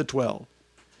with the 12.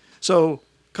 So,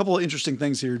 a couple of interesting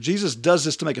things here. Jesus does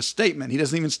this to make a statement. He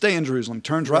doesn't even stay in Jerusalem.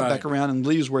 Turns right back around and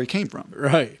leaves where he came from.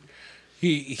 Right.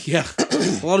 A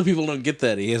lot of people don't get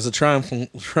that. He has a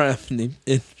triumphant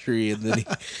entry, and then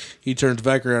he turns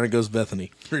back around and goes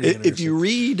Bethany. If you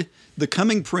read The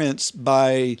Coming Prince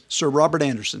by Sir Robert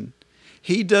Anderson,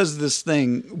 he does this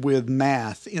thing with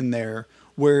math in there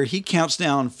where he counts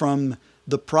down from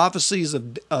the prophecies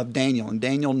of Daniel in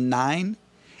Daniel 9,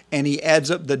 and he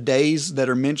adds up the days that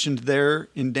are mentioned there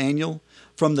in Daniel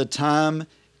from the time,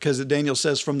 because Daniel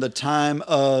says from the time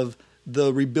of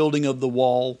the rebuilding of the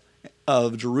wall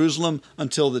of Jerusalem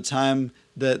until the time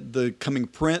that the coming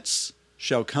prince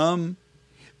shall come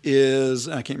is,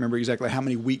 I can't remember exactly how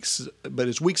many weeks, but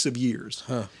it's weeks of years.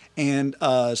 Huh. And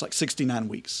it's like 69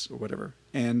 weeks or whatever.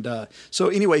 And so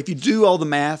anyway, if you do all the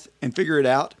math and figure it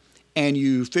out, and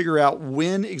you figure out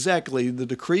when exactly the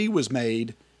decree was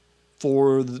made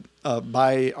for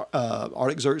by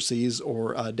Artaxerxes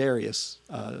or Darius,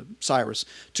 Cyrus,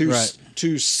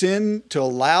 to send, to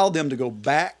allow them to go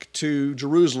back to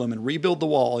Jerusalem and rebuild the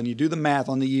wall, and you do the math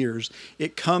on the years,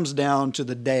 it comes down to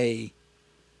the day.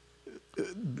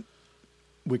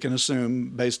 We can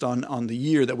assume, based on the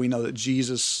year that we know that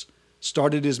Jesus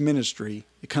started his ministry,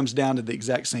 it comes down to the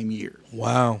exact same year.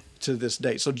 Wow. To this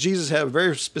date. So Jesus had a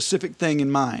very specific thing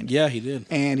in mind. Yeah, he did.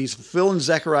 And he's fulfilling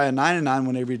Zechariah 9:9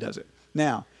 whenever he does it.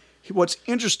 Now, what's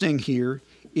interesting here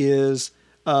is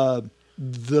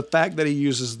the fact that he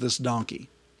uses this donkey.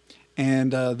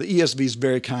 And the ESV is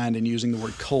very kind in using the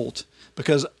word colt,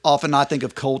 because often I think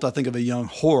of colt, I think of a young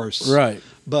horse. Right.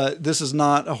 But this is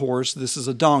not a horse. This is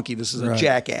a donkey. This is a Right.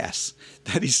 jackass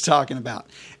that he's talking about.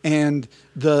 And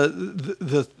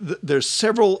there's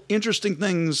several interesting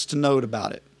things to note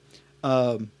about it.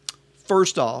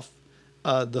 First off,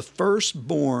 the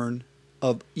firstborn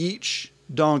of each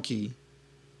donkey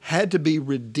had to be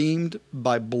redeemed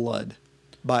by blood,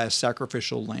 by a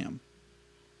sacrificial lamb.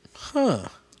 Huh.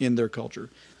 In their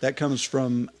culture. That comes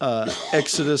from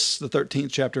Exodus, the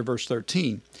 13th chapter, verse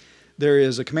 13. There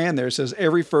is a command there. It says,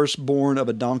 every firstborn of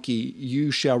a donkey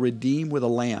you shall redeem with a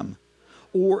lamb.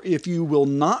 Or if you will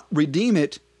not redeem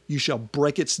it, you shall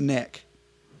break its neck.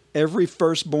 Every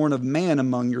firstborn of man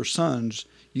among your sons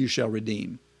you shall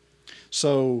redeem.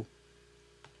 So,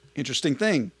 interesting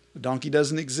thing. The donkey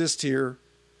doesn't exist here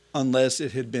unless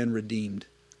it had been redeemed.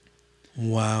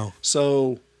 Wow.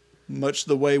 So, much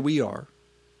the way we are.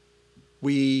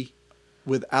 We,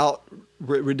 without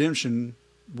redemption,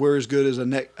 we're as good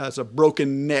as a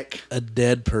broken neck, A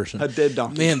dead person. a dead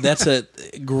donkey. Man, that's a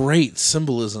great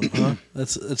symbolism, huh?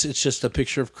 It's just a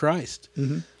picture of Christ.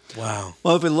 Mm-hmm. Wow.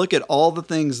 Well, if we look at all the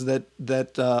things that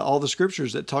all the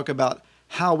scriptures that talk about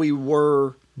how we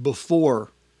were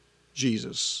before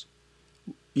Jesus,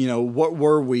 what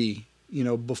were we,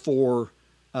 before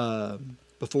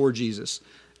Jesus?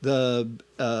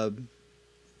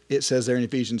 It says there in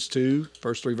Ephesians 2,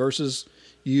 first 3 verses,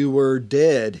 you were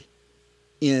dead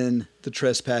in the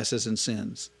trespasses and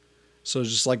sins. So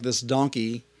just like this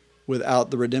donkey,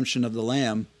 without the redemption of the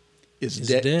lamb, is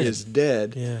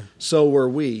dead. Yeah. So were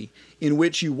we, in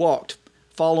which you walked,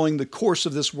 following the course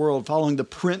of this world, following the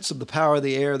prince of the power of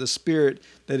the air, the spirit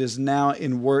that is now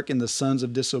in work in the sons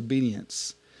of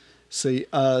disobedience. See,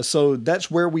 so that's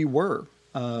where we were.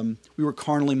 We were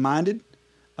carnally minded,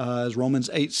 as Romans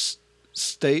 8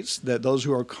 states that those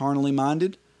who are carnally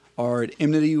minded are at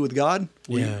enmity with God.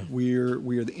 We are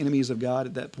the enemies of God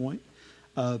at that point.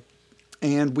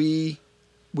 And we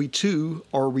too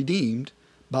are redeemed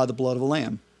by the blood of a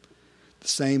lamb. The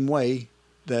same way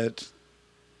that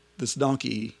this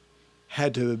donkey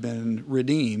had to have been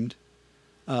redeemed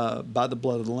by the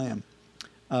blood of the lamb.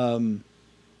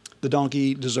 The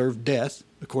donkey deserved death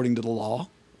according to the law.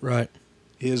 Right.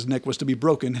 His neck was to be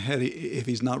broken if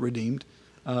he's not redeemed.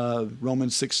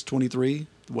 Romans 6:23,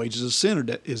 the wages of sin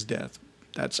is death.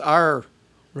 That's our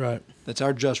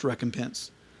just recompense.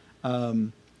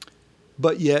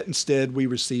 But yet instead we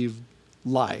receive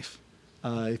life.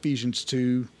 Ephesians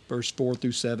 2, verse 4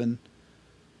 through 7,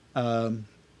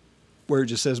 where it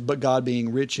just says, but God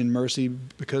being rich in mercy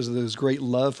because of his great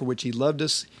love for which he loved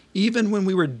us, even when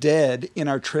we were dead in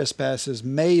our trespasses,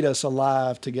 made us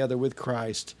alive together with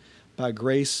Christ. By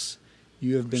grace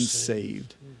you have been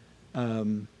saved.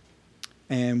 And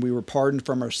we were pardoned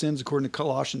from our sins according to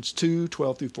Colossians 2,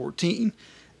 12 through 14,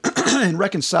 and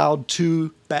reconciled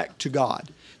back to God.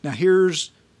 Now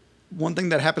here's one thing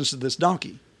that happens to this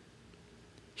donkey.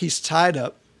 He's tied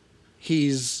up.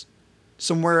 He's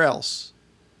somewhere else,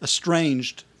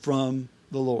 estranged from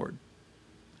the Lord.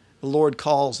 The Lord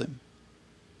calls him.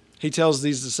 He tells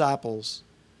these disciples,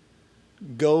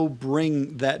 go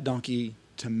bring that donkey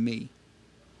to me.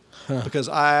 Because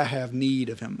I have need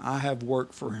of him. I have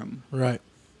work for him. Right.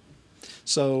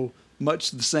 So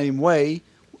much the same way,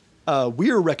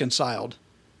 we are reconciled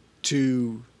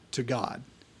to God,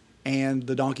 and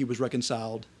the donkey was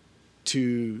reconciled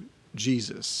to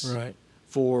Jesus. Right.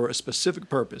 For a specific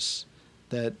purpose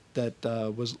that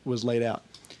was laid out.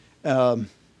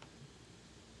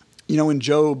 In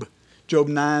Job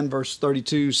 9 verse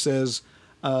 32 says,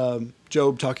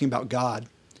 Job talking about God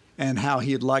and how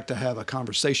he'd like to have a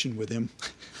conversation with him.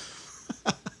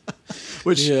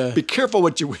 Which, be careful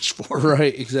what you wish for.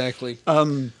 Right, exactly.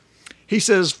 He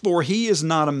says, for he is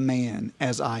not a man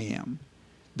as I am,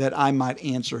 that I might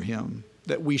answer him,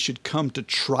 that we should come to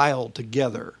trial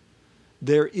together.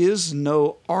 There is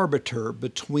no arbiter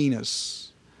between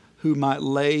us who might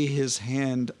lay his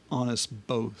hand on us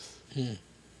both.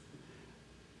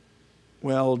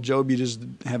 Well, Job, you just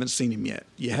haven't seen him yet.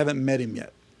 You haven't met him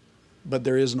yet. But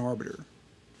there is an arbiter.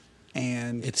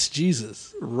 And it's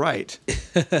Jesus. Right.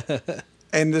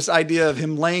 And this idea of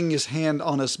him laying his hand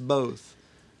on us both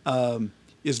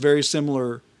is very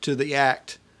similar to the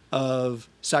act of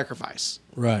sacrifice.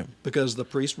 Right. Because the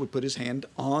priest would put his hand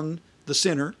on the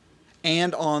sinner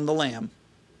and on the lamb.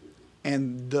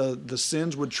 And the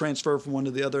sins would transfer from one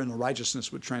to the other, and the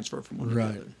righteousness would transfer from one to the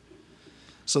other.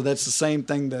 So that's the same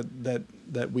thing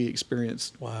that we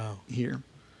experienced here.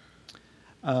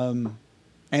 And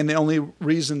the only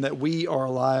reason that we are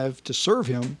alive to serve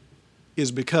him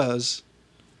is because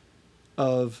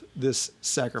of this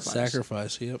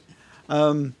sacrifice. Yep.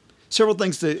 Several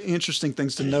interesting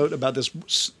things to note about this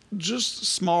just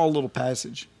small little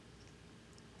passage.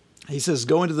 He says,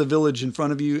 "Go into the village in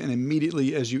front of you, and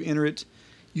immediately as you enter it,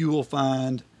 you will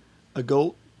find a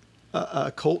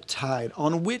colt tied,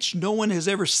 on which no one has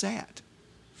ever sat."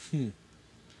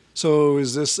 So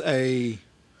is this a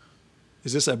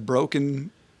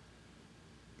broken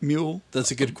mule?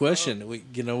 That's a good question. We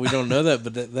don't know that,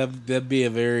 but that'd be a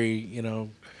very,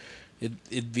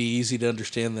 it'd be easy to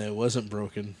understand that it wasn't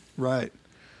broken. Right.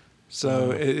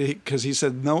 So because he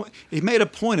said no, he made a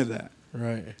point of that.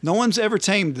 Right. No one's ever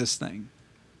tamed this thing.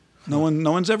 No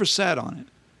one's ever sat on it.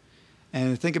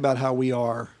 And think about how we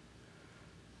are.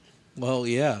 Well,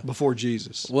 yeah. Before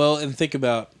Jesus. Well, and think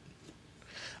about,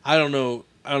 I don't know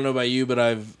about you, but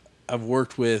I've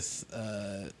worked with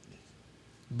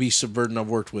beasts of burden. I've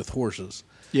worked with horses.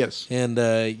 Yes. And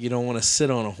you don't want to sit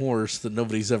on a horse that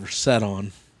nobody's ever sat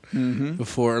on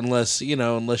before, unless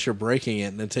you're breaking it,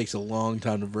 and it takes a long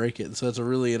time to break it. So it's a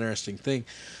really interesting thing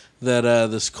that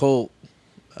this colt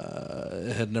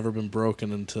had never been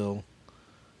broken until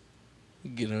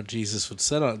Jesus would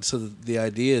sit on it. So the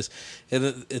idea is,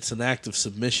 and it's an act of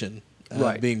submission.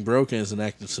 Right. Being broken is an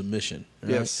act of submission.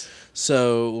 Right? Yes.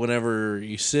 So whenever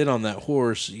you sit on that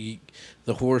horse,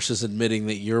 the horse is admitting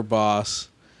that you're boss,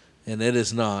 and it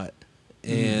is not.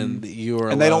 And you are.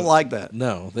 And they don't like that.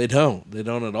 No, they don't. They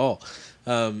don't at all.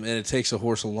 And it takes a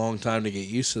horse a long time to get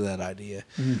used to that idea.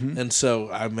 And so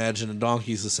I imagine a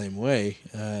donkey's the same way.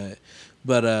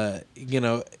 But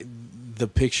the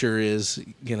picture is,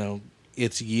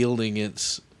 it's yielding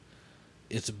its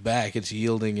back. It's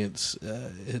yielding its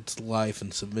life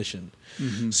and submission.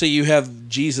 So you have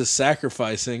Jesus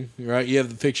sacrificing, right? You have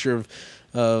the picture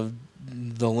of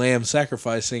the lamb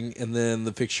sacrificing, and then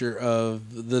the picture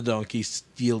of the donkey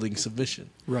yielding submission.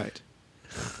 Right.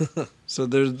 So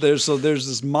there's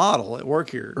this model at work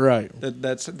here, right?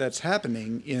 That's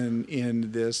happening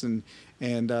in this, and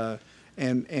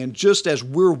just as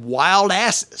we're wild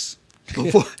asses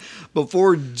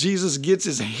before Jesus gets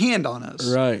his hand on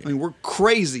us, right? I mean, we're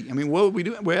crazy. I mean, what are we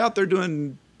doing? We're out there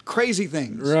doing crazy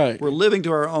things, right? We're living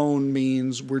to our own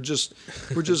means. We're just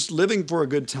living for a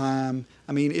good time.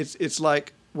 I mean, it's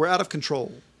like we're out of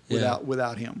control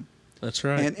without him. That's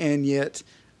right. And yet.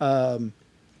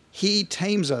 He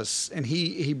tames us, and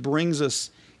he brings us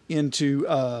into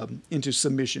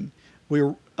submission.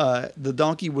 The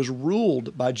donkey was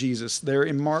ruled by Jesus. There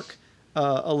in Mark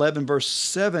 11 verse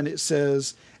 7 it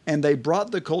says, "And they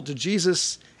brought the colt to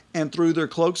Jesus and threw their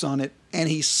cloaks on it, and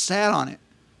he sat on it."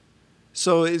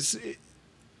 So it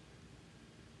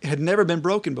had never been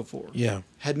broken before. Yeah,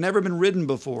 had never been ridden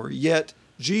before. Yet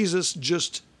Jesus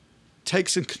just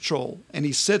takes in control, and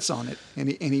he sits on it, and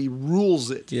he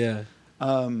rules it. Yeah.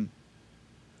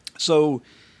 So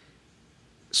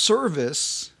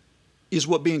service is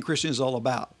what being Christian is all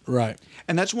about. Right.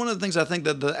 And that's one of the things I think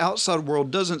that the outside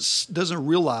world doesn't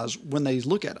realize when they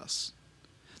look at us.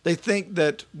 They think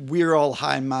that we're all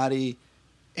high and mighty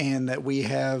and that we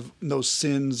have no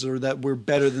sins or that we're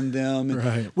better than them. And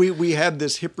right. We have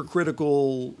this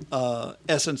hypocritical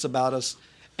essence about us.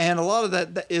 And a lot of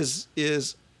that is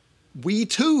we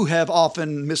too have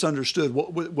often misunderstood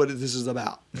what this is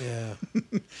about. Yeah.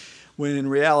 When in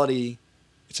reality,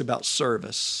 it's about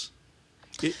service.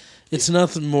 It's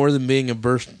nothing more than being a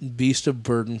beast of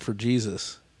burden for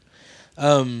Jesus.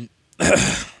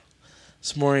 This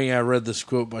morning I read this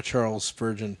quote by Charles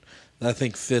Spurgeon that I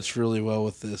think fits really well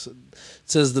with this. It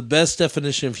says, "The best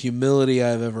definition of humility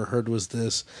I've ever heard was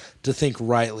this: to think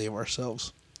rightly of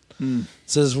ourselves." It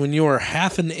says, "When you are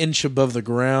half an inch above the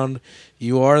ground,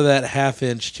 you are that half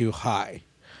inch too high.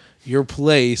 Your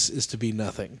place is to be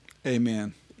nothing."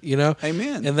 Amen.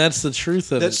 Amen. And that's the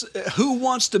truth of it. Who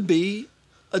wants to be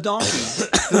a donkey?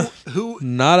 who?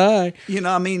 Not I.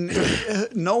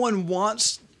 No one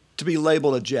wants to be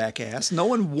labeled a jackass. No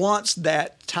one wants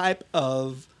that type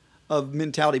of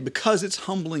mentality because it's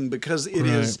humbling, because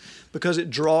it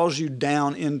draws you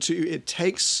down into, it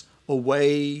takes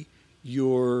away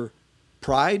your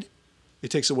pride,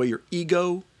 it takes away your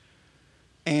ego,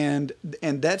 and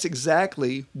that's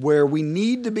exactly where we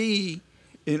need to be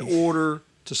in order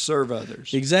to serve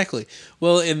others. Exactly.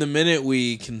 Well, in the minute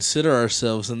we consider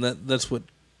ourselves, and that's what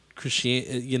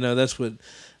Christianity, that's what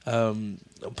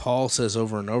Paul says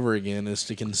over and over again, is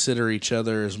to consider each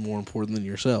other as more important than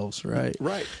yourselves, right?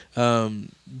 Right.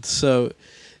 So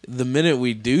the minute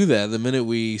we do that, the minute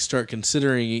we start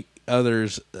considering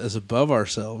others as above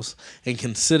ourselves and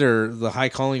consider the high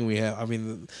calling we have,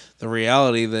 the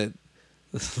reality that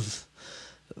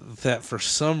that for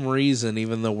some reason,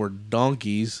 even though we're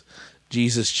donkeys,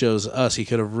 Jesus chose us. He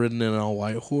could have ridden in on a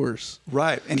white horse.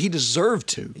 Right, and he deserved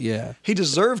to. Yeah. He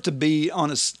deserved to be on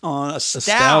a stallion,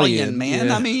 stallion, man.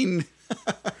 yeah. I mean,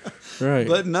 Right.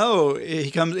 but no,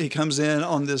 he comes in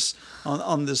on this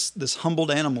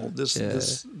humbled animal,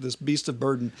 this beast of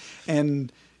burden.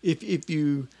 And if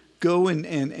you go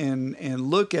and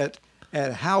look at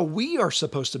how we are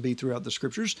supposed to be throughout the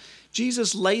scriptures,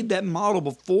 Jesus laid that model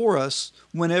before us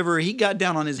whenever he got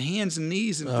down on his hands and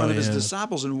knees in front of his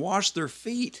disciples and washed their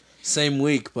feet. Same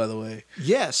week, by the way.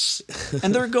 Yes.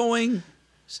 And they're going,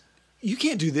 you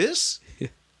can't do this.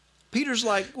 Peter's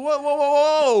like,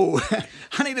 whoa.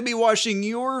 I need to be washing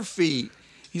your feet.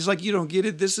 He's like, you don't get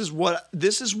it. This is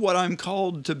what I'm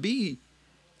called to be.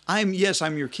 I'm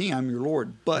your king. I'm your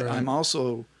Lord, but Right. I'm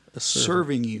also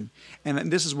serving you.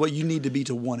 And this is what you need to be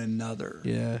to one another.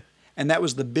 Yeah. And that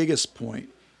was the biggest point,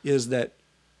 is that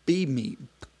be me.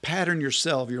 Pattern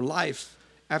yourself, your life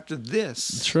after this.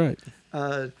 That's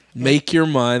right. Make your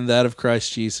mind that of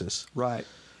Christ Jesus. Right.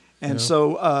 And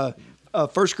so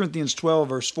 1 Corinthians 12,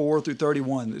 verse 4 through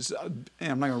 31, and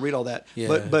I'm not going to read all that,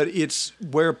 Yeah. but it's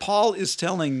where Paul is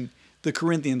telling the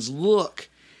Corinthians, look,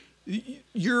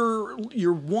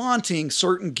 you're wanting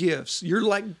certain gifts. You're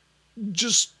like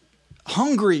just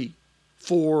hungry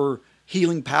for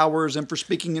healing powers and for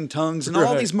speaking in tongues and all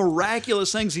Right. these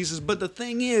miraculous things. He says, but the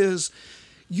thing is,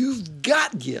 you've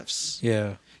got gifts.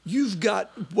 Yeah. You've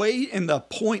got and the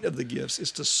point of the gifts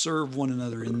is to serve one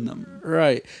another in them.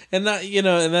 Right. And that,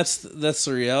 and that's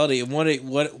the reality. And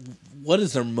what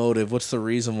is their motive? What's the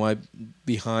reason why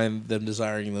behind them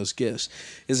desiring those gifts?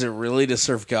 Is it really to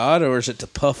serve God, or is it to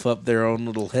puff up their own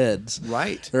little heads?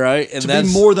 Right. Right. And To that's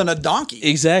be more than a donkey.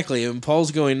 Exactly. And Paul's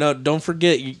going, no, don't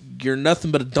forget, you're nothing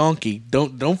but a donkey.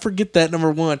 Don't forget that, number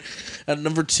one. And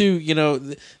number two,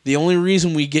 the only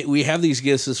reason we have these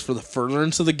gifts is for the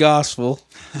furtherance of the gospel,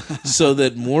 so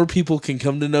that more people can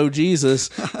come to know Jesus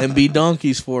and be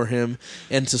donkeys for him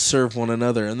and to serve one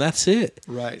another. And that's it.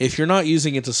 Right. If you're not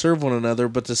using it to serve one another,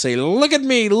 but to say, look at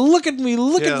me, look at me,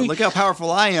 look at me. Look how powerful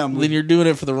I am. Then you're doing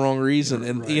it for the wrong reason.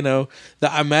 And,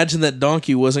 I imagine that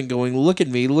donkey wasn't going, look at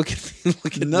me, look at me,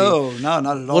 look at me. No, not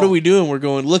at all. What are we doing? We're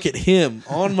going, look at him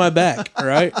on my back,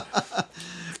 right?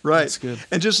 Right. That's good.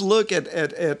 And just look at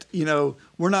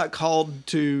we're not called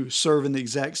to serve in the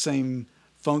exact same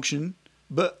function,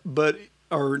 but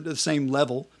or the same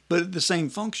level, but the same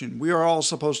function. We are all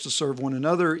supposed to serve one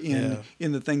another in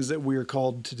the things that we are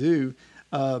called to do.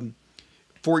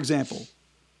 For example,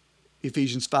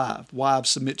 Ephesians 5, wives,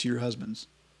 submit to your husbands.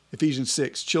 Ephesians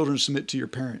 6, children, submit to your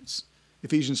parents.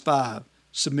 Ephesians 5,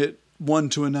 submit one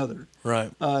to another.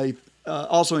 Right.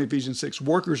 Also in Ephesians 6,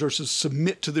 workers are to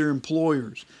submit to their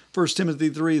employers. 1 Timothy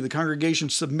 3, the congregation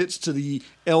submits to the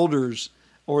elders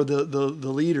or the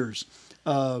leaders.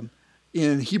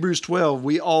 In Hebrews 12,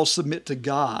 we all submit to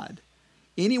God.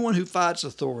 Anyone who fights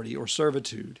authority or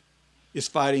servitude is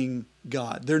fighting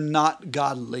God. They're not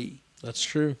godly. That's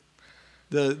true.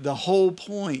 The whole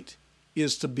point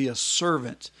is to be a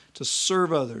servant, to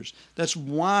serve others. That's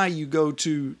why you go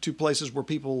to places where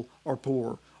people are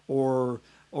poor, or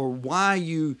why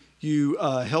you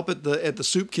help at the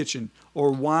soup kitchen,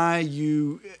 or why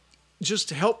you just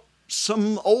help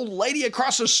some old lady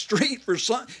across the street for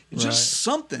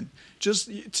something, just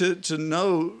to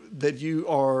know that you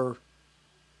are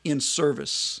in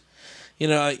service.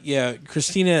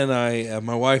 Christina and I,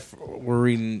 my wife, were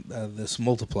reading this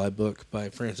Multiply book by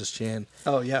Francis Chan.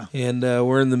 Oh, yeah. And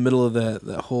we're in the middle of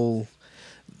that whole,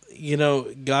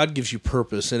 God gives you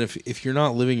purpose. And if you're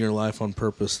not living your life on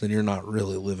purpose, then you're not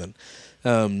really living.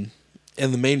 And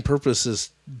the main purpose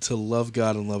is to love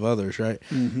God and love others, right?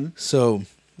 Mm-hmm. So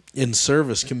in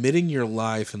service, committing your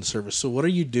life in service. So what are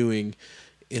you doing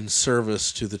in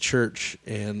service to the church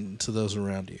and to those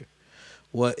around you?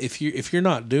 What if you're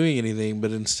not doing anything,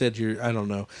 but instead you're,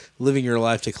 living your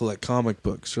life to collect comic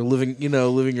books, or living your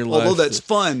life. Although that's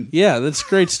fun. Yeah, that's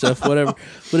great stuff, whatever.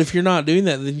 But if you're not doing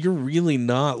that, then you're really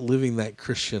not living that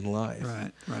Christian life.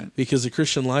 Right. Because the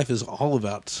Christian life is all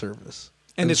about service.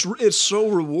 And it's so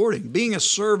rewarding. Being a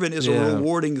servant is a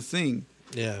rewarding thing.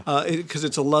 Yeah. Because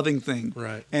it's a loving thing.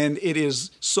 Right. And it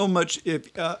is so much,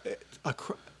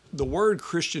 the word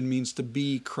Christian means to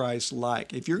be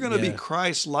Christ-like. If you're going to be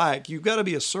Christ-like, you've got to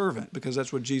be a servant, because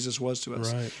that's what Jesus was to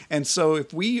us. Right. And so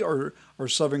if we are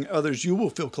serving others, you will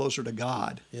feel closer to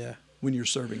God when you're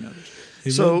serving others.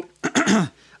 Amen.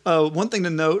 So one thing to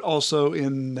note also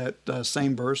in that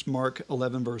same verse, Mark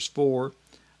 11, verse 4,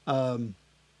 on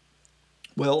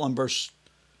verse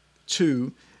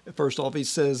 2, first off, he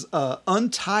says,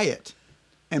 untie it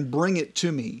and bring it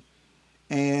to me.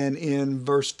 And in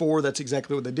verse 4, that's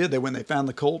exactly what they did. When they found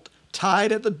the colt,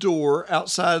 tied at the door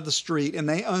outside of the street, and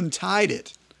they untied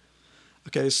it.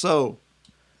 Okay, so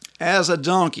as a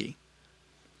donkey,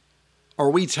 are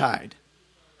we tied?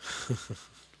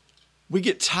 We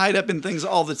get tied up in things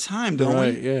all the time, don't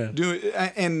Right, we?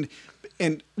 yeah.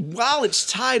 And while it's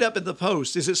tied up at the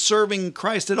post, is it serving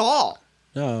Christ at all?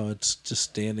 No, it's just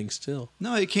standing still.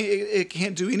 No, it can't. It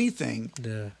can't do anything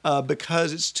Yeah.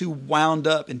 because it's too wound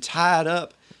up and tied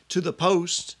up to the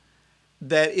post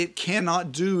that it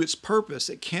cannot do its purpose.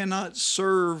 It cannot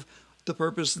serve the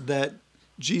purpose that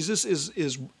Jesus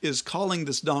is calling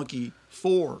this donkey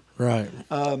for. Right.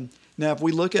 Now, if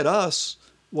we look at us,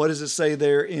 what does it say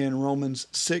there in Romans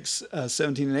 6,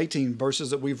 17 and 18, verses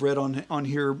that we've read on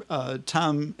here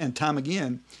time and time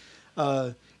again?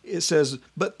 It says,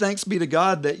 "But thanks be to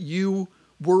God that you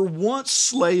were once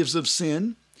slaves of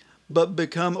sin, but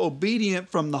become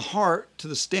obedient from the heart to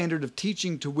the standard of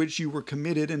teaching to which you were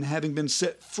committed, and having been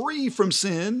set free from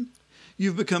sin,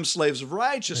 you've become slaves of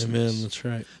righteousness." Amen. That's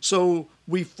right. So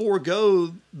we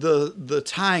forego the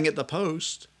tying at the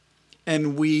post,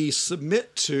 and we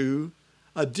submit to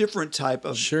a different type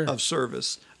of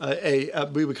service.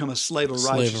 We become a slave of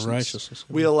righteousness.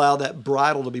 We allow that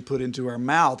bridle to be put into our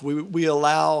mouth. We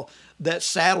allow that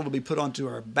saddle to be put onto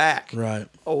our back. Right.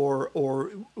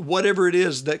 Or whatever it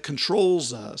is that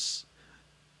controls us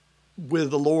with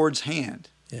the Lord's hand.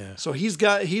 Yeah. So he's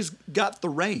got the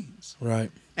reins.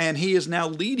 Right. And he is now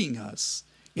leading us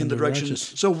in the direction.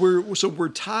 righteous. So we're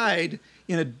tied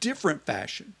in a different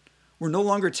fashion. We're no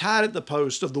longer tied at the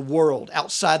post of the world,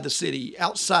 outside the city,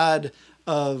 outside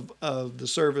of the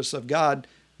service of God.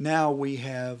 Now we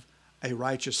have a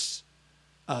righteous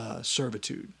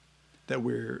servitude that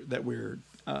we're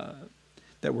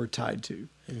tied to.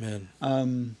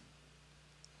 Amen.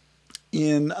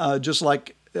 In just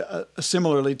like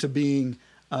similarly to being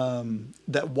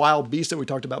that wild beast that we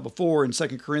talked about before in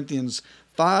 2 Corinthians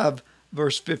 5,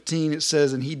 verse 15, it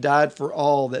says, "And he died for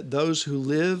all, that those who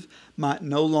live might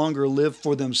no longer live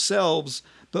for themselves,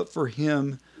 but for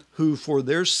him who for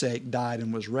their sake died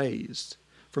and was raised.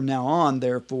 From now on,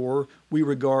 therefore, we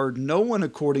regard no one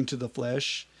according to the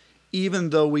flesh. Even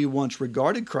though we once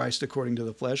regarded Christ according to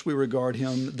the flesh, we regard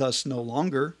him thus no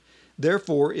longer.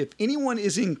 Therefore, if anyone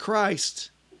is in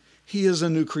Christ, he is a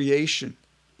new creation.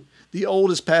 The old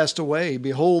has passed away.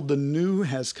 Behold, the new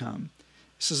has come."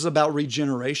 This is about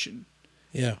regeneration.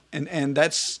 Yeah. And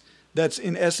that's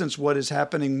in essence what is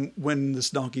happening when this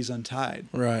donkey's untied.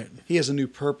 Right. He has a new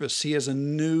purpose. He has a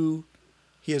new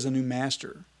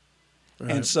master.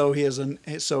 Right. And so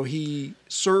he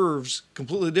serves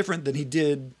completely different than he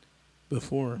did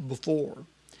Before.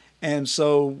 And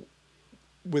so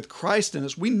with Christ in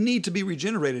us, we need to be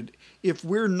regenerated. If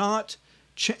we're not,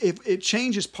 if it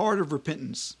change is part of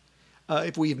repentance.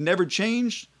 If we've never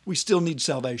changed, we still need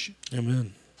salvation.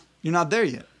 Amen. You're not there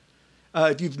yet.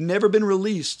 If you've never been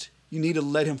released, you need to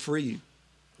let him free you.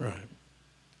 Right.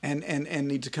 And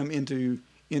need to come into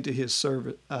his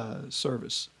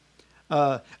service.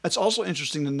 It's also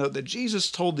interesting to note that Jesus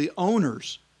told the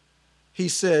owners, he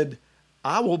said,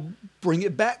 "I will bring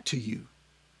it back to you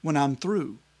when I'm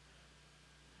through."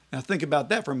 Now think about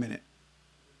that for a minute.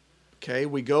 Okay,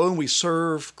 we go and we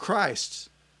serve Christ.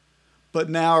 But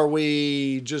now are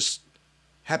we just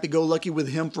happy-go-lucky with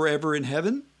him forever in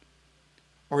heaven?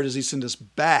 Or does he send us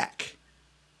back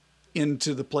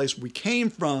into the place we came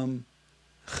from,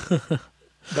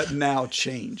 but now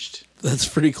changed? That's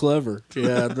pretty clever.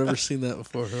 Yeah, I've never seen that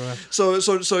before. Right.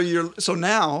 So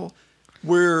now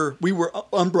we were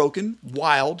unbroken,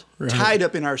 wild, Right. tied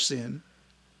up in our sin.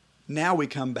 Now we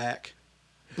come back,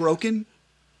 broken,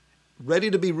 ready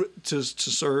to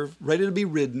serve, ready to be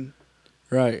ridden,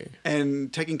 Right.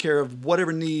 and taking care of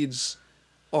whatever needs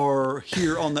are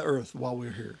here on the earth while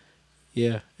we're here.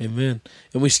 Yeah. Amen.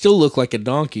 And we still look like a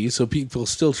donkey, so people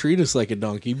still treat us like a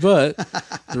donkey. But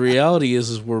the reality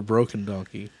is we're a broken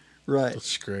donkey. Right.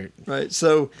 That's great. Right.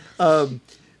 So, and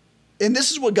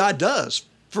this is what God does,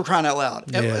 for crying out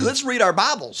loud. Yeah. Let's read our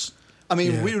Bibles. I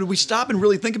mean, Yeah. we stop and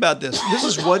really think about this. This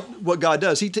is what God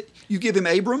does. You give him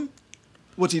Abram.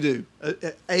 What's he do?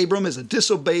 Abram is a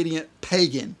disobedient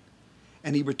pagan,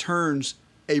 and he returns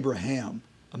Abraham,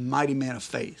 a mighty man of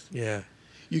faith. Yeah.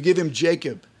 You give him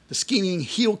Jacob, the scheming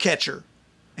heel catcher,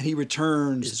 and he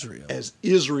returns Israel. as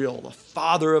Israel, the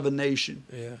father of a nation.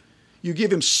 Yeah. You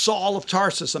give him Saul of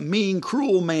Tarsus, a mean,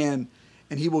 cruel man,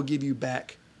 and he will give you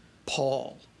back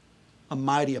Paul, a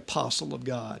mighty apostle of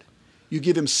God. You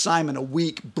give him Simon, a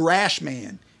weak, brash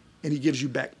man, and he gives you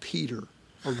back Peter,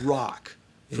 a rock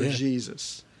for Yeah.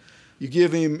 Jesus. You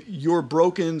give him your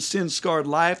broken, sin-scarred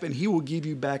life, and he will give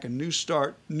you back a new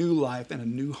start, new life, and a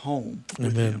new home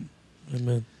with Amen. him.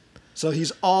 Amen. So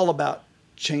he's all about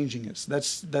changing us.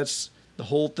 That's the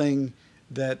whole thing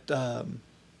that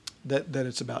that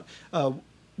it's about.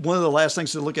 One of the last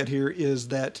things to look at here is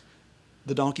that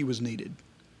the donkey was needed.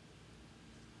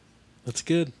 That's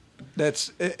good.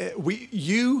 That's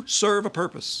you serve a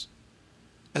purpose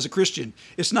as a Christian.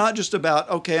 It's not just about,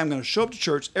 okay, I'm going to show up to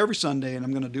church every Sunday and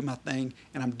I'm going to do my thing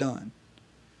and I'm done.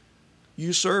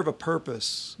 You serve a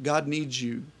purpose. God needs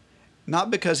you.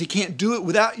 Not because he can't do it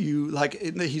without you, like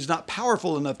he's not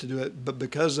powerful enough to do it, but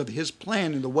because of his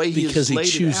plan and the way he has laid it out.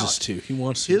 Because he chooses to. He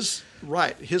wants to.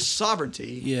 His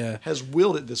sovereignty has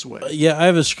willed it this way. I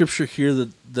have a scripture here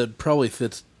that probably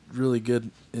fits really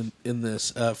good in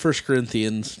this. 1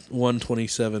 Corinthians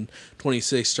 1:27,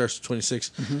 26, starts with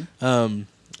 26. Mm-hmm.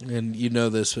 And you know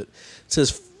this, but it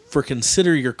says, "For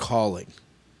consider your calling."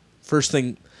 First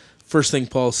thing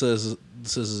Paul says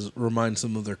is reminds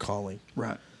them of their calling.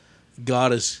 Right.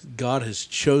 God has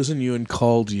chosen you and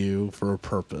called you for a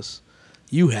purpose.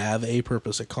 You have a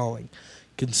purpose, a calling.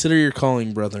 Consider your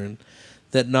calling, brethren,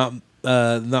 that not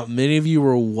many of you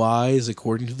were wise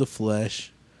according to the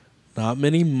flesh, not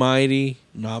many mighty,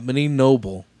 not many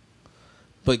noble,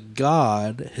 but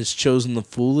God has chosen the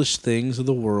foolish things of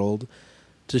the world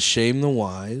to shame the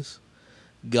wise.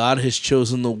 God has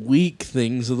chosen the weak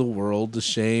things of the world to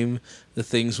shame the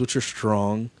things which are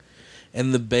strong.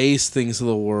 And the base things of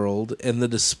the world and the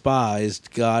despised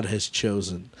God has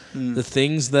chosen. The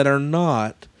things that are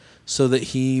not, so that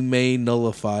he may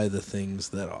nullify the things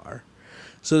that are.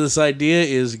 So this idea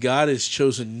is God has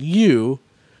chosen you,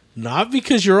 not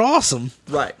because you're awesome,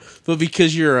 right, but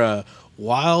because you're a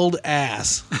wild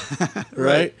ass,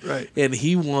 right? Right. And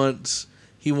he wants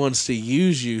to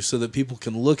use you so that people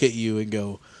can look at you and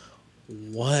go,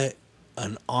 "What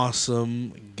an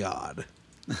awesome God."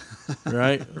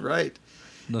 Right? Right.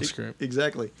 That's great.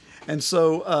 Exactly. And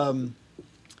so,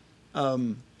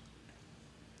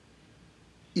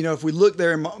 if we look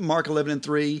there in Mark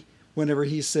 11:3, whenever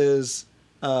he says,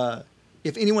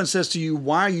 if anyone says to you,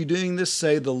 "Why are you doing this?"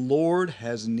 say, "The Lord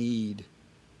has need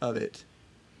of it."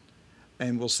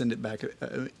 And we'll send it back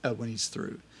when he's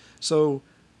through. So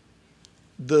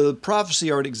the prophecy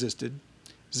already existed.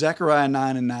 Zechariah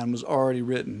 9:9 was already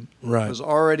written. Right. It was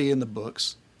already in the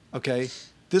books. Okay.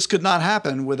 This could not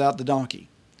happen without the donkey.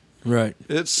 Right.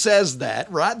 It says that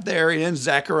right there in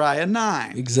Zechariah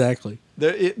 9. Exactly.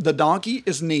 The donkey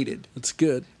is needed. That's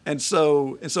good. And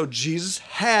so Jesus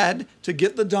had to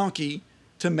get the donkey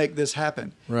to make this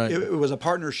happen. Right. It was a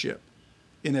partnership,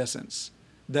 in essence,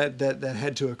 that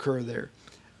had to occur there.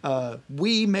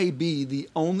 We may be the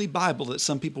only Bible that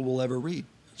some people will ever read.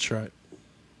 That's right.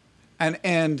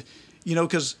 And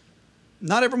because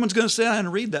not everyone's going to sit down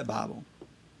and read that Bible.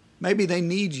 Maybe they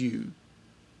need you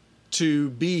to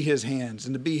be his hands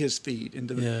and to be his feet and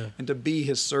to be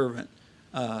his servant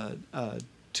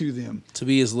to them. To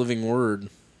be his living word.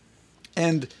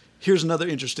 And here's another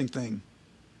interesting thing.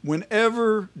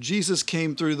 Whenever Jesus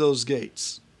came through those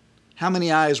gates, how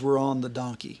many eyes were on the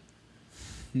donkey?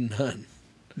 None.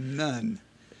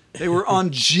 They were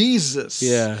on Jesus,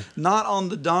 not on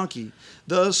the donkey.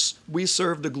 Thus, we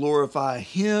serve to glorify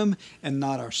him and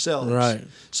not ourselves. Right.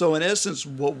 So, in essence,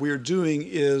 what we're doing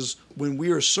is when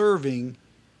we are serving,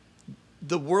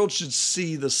 the world should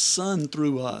see the Son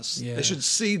through us. Yeah. They should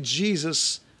see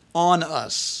Jesus on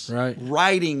us, right,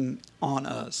 writing on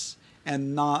us,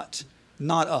 and not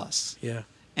us. Yeah.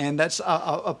 And that's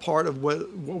a part of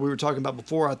what we were talking about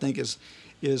before. I think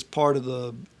is part of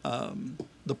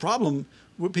the problem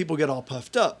where people get all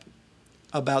puffed up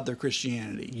about their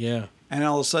Christianity. Yeah. And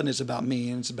all of a sudden it's about me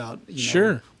and it's about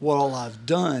what all I've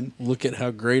done. Look at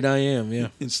how great I am. Yeah.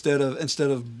 Instead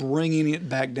of bringing it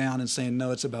back down and saying,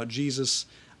 no, it's about Jesus.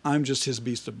 I'm just his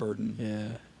beast of burden.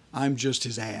 Yeah. I'm just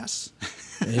his ass.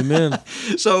 Amen.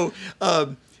 So,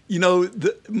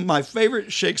 my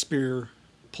favorite Shakespeare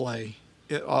play,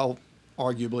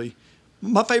 arguably,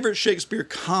 my favorite Shakespeare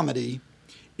comedy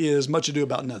is Much Ado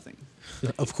About Nothing.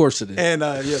 Of course it is. And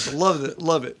yes,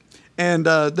 love it. And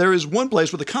there is one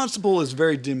place where the constable is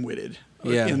very dim-witted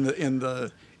in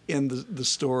the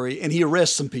story, and he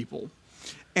arrests some people.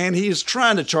 And he's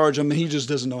trying to charge them, and he just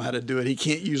doesn't know how to do it. He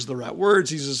can't use the right words.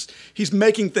 He's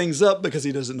making things up because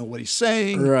he doesn't know what he's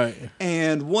saying. Right.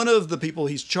 And one of the people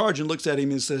he's charging looks at him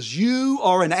and says, "You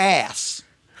are an ass."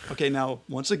 Okay, now,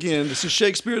 once again, this is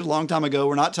Shakespeare a long time ago.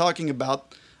 We're not talking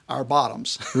about our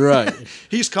bottoms. Right.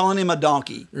 He's calling him a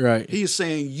donkey. Right. He's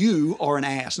saying, you are an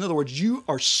ass. In other words, you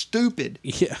are stupid.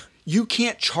 Yeah. You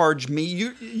can't charge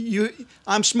me.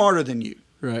 I'm smarter than you.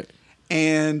 Right.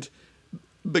 And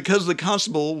because the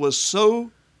constable was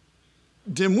so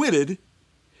dim-witted,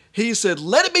 he said,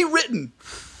 "Let it be written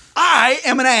I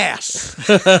am an ass.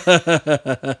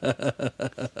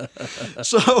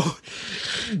 So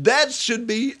that should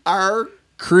be our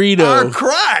Credo. Our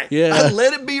cry. Yeah.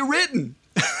 Let it be written.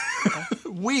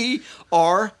 We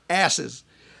are asses.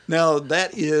 Now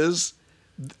that is,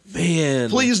 Man.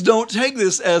 please don't take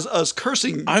this as us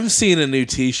cursing. I'm seeing a new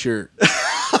T-shirt.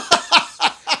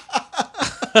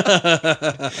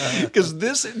 Because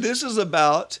this is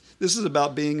about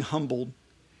being humbled.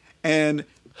 And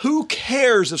who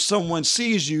cares if someone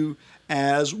sees you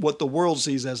as what the world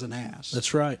sees as an ass?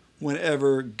 That's right.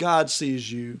 Whenever God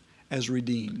sees you as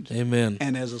redeemed. Amen.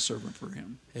 And as a servant for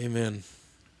him. Amen.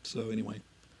 So anyway.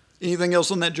 Anything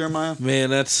else on that, Jeremiah?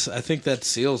 Man, I think that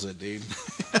seals it, dude.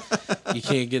 You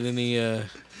can't get any Yeah,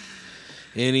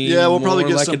 we'll probably more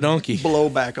get like some a donkey.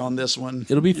 blowback on this one.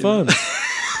 It'll be fun.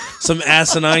 Some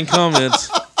asinine comments.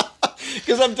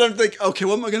 Because I'm trying to think, okay,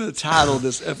 what am I going to title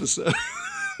this episode?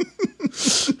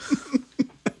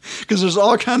 Because there's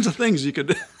all kinds of things you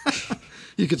could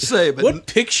say, but What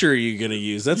picture are you going to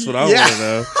use? That's what I Yeah. want to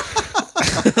know.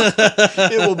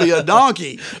 it will be a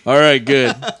donkey. All right,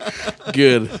 good.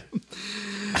 Good.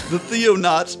 The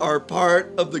Theonauts are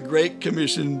part of the Great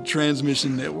Commission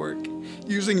Transmission Network,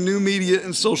 using new media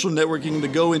and social networking to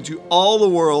go into all the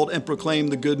world and proclaim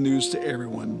the good news to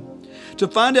everyone. To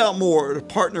find out more or to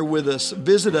partner with us,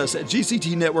 visit us at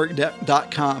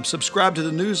gctnetwork.com. Subscribe to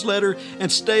the newsletter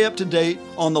and stay up to date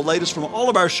on the latest from all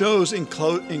of our shows,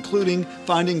 including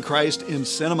Finding Christ in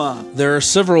Cinema. There are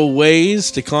several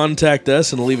ways to contact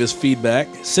us and leave us feedback.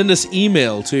 Send us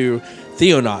email to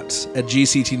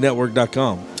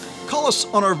theonauts@gctnetwork.com. Call us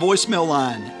on our voicemail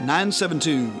line,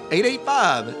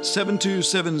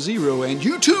 972-885-7270, and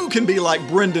you too can be like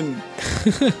Brendan.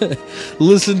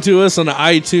 Listen to us on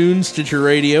iTunes, Stitcher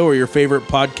Radio, or your favorite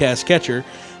podcast catcher.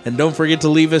 And don't forget to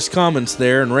leave us comments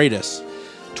there and rate us.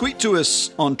 Tweet to us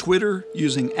on Twitter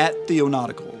using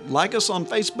 @Theonautical. Like us on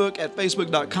Facebook at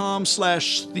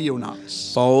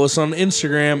facebook.com/Theonauts. Follow us on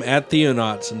Instagram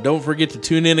 @Theonauts. And don't forget to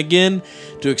tune in again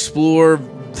to explore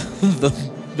the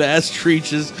vast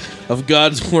reaches of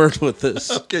God's Word with us.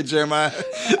 Okay, Jeremiah.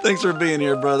 Thanks for being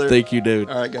here, brother. Thank you, dude.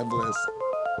 All right, God bless.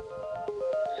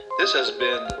 This has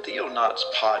been the Theonauts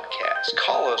Podcast.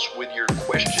 Call us with your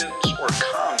questions or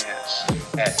comments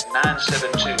at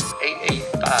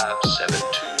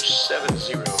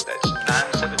 972-885-7270. That's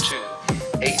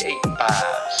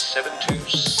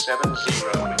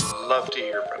 972-885-7270. We'd love to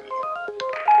hear from you.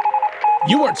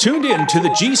 You are tuned in to the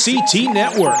GCT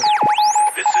Network.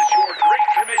 This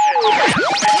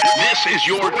is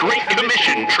your Great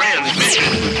Commission transmission.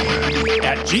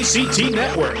 At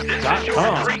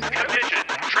GCTnetwork.com. Great Commission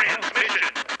transmission.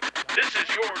 This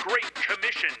is your Great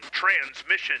Commission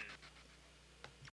transmission.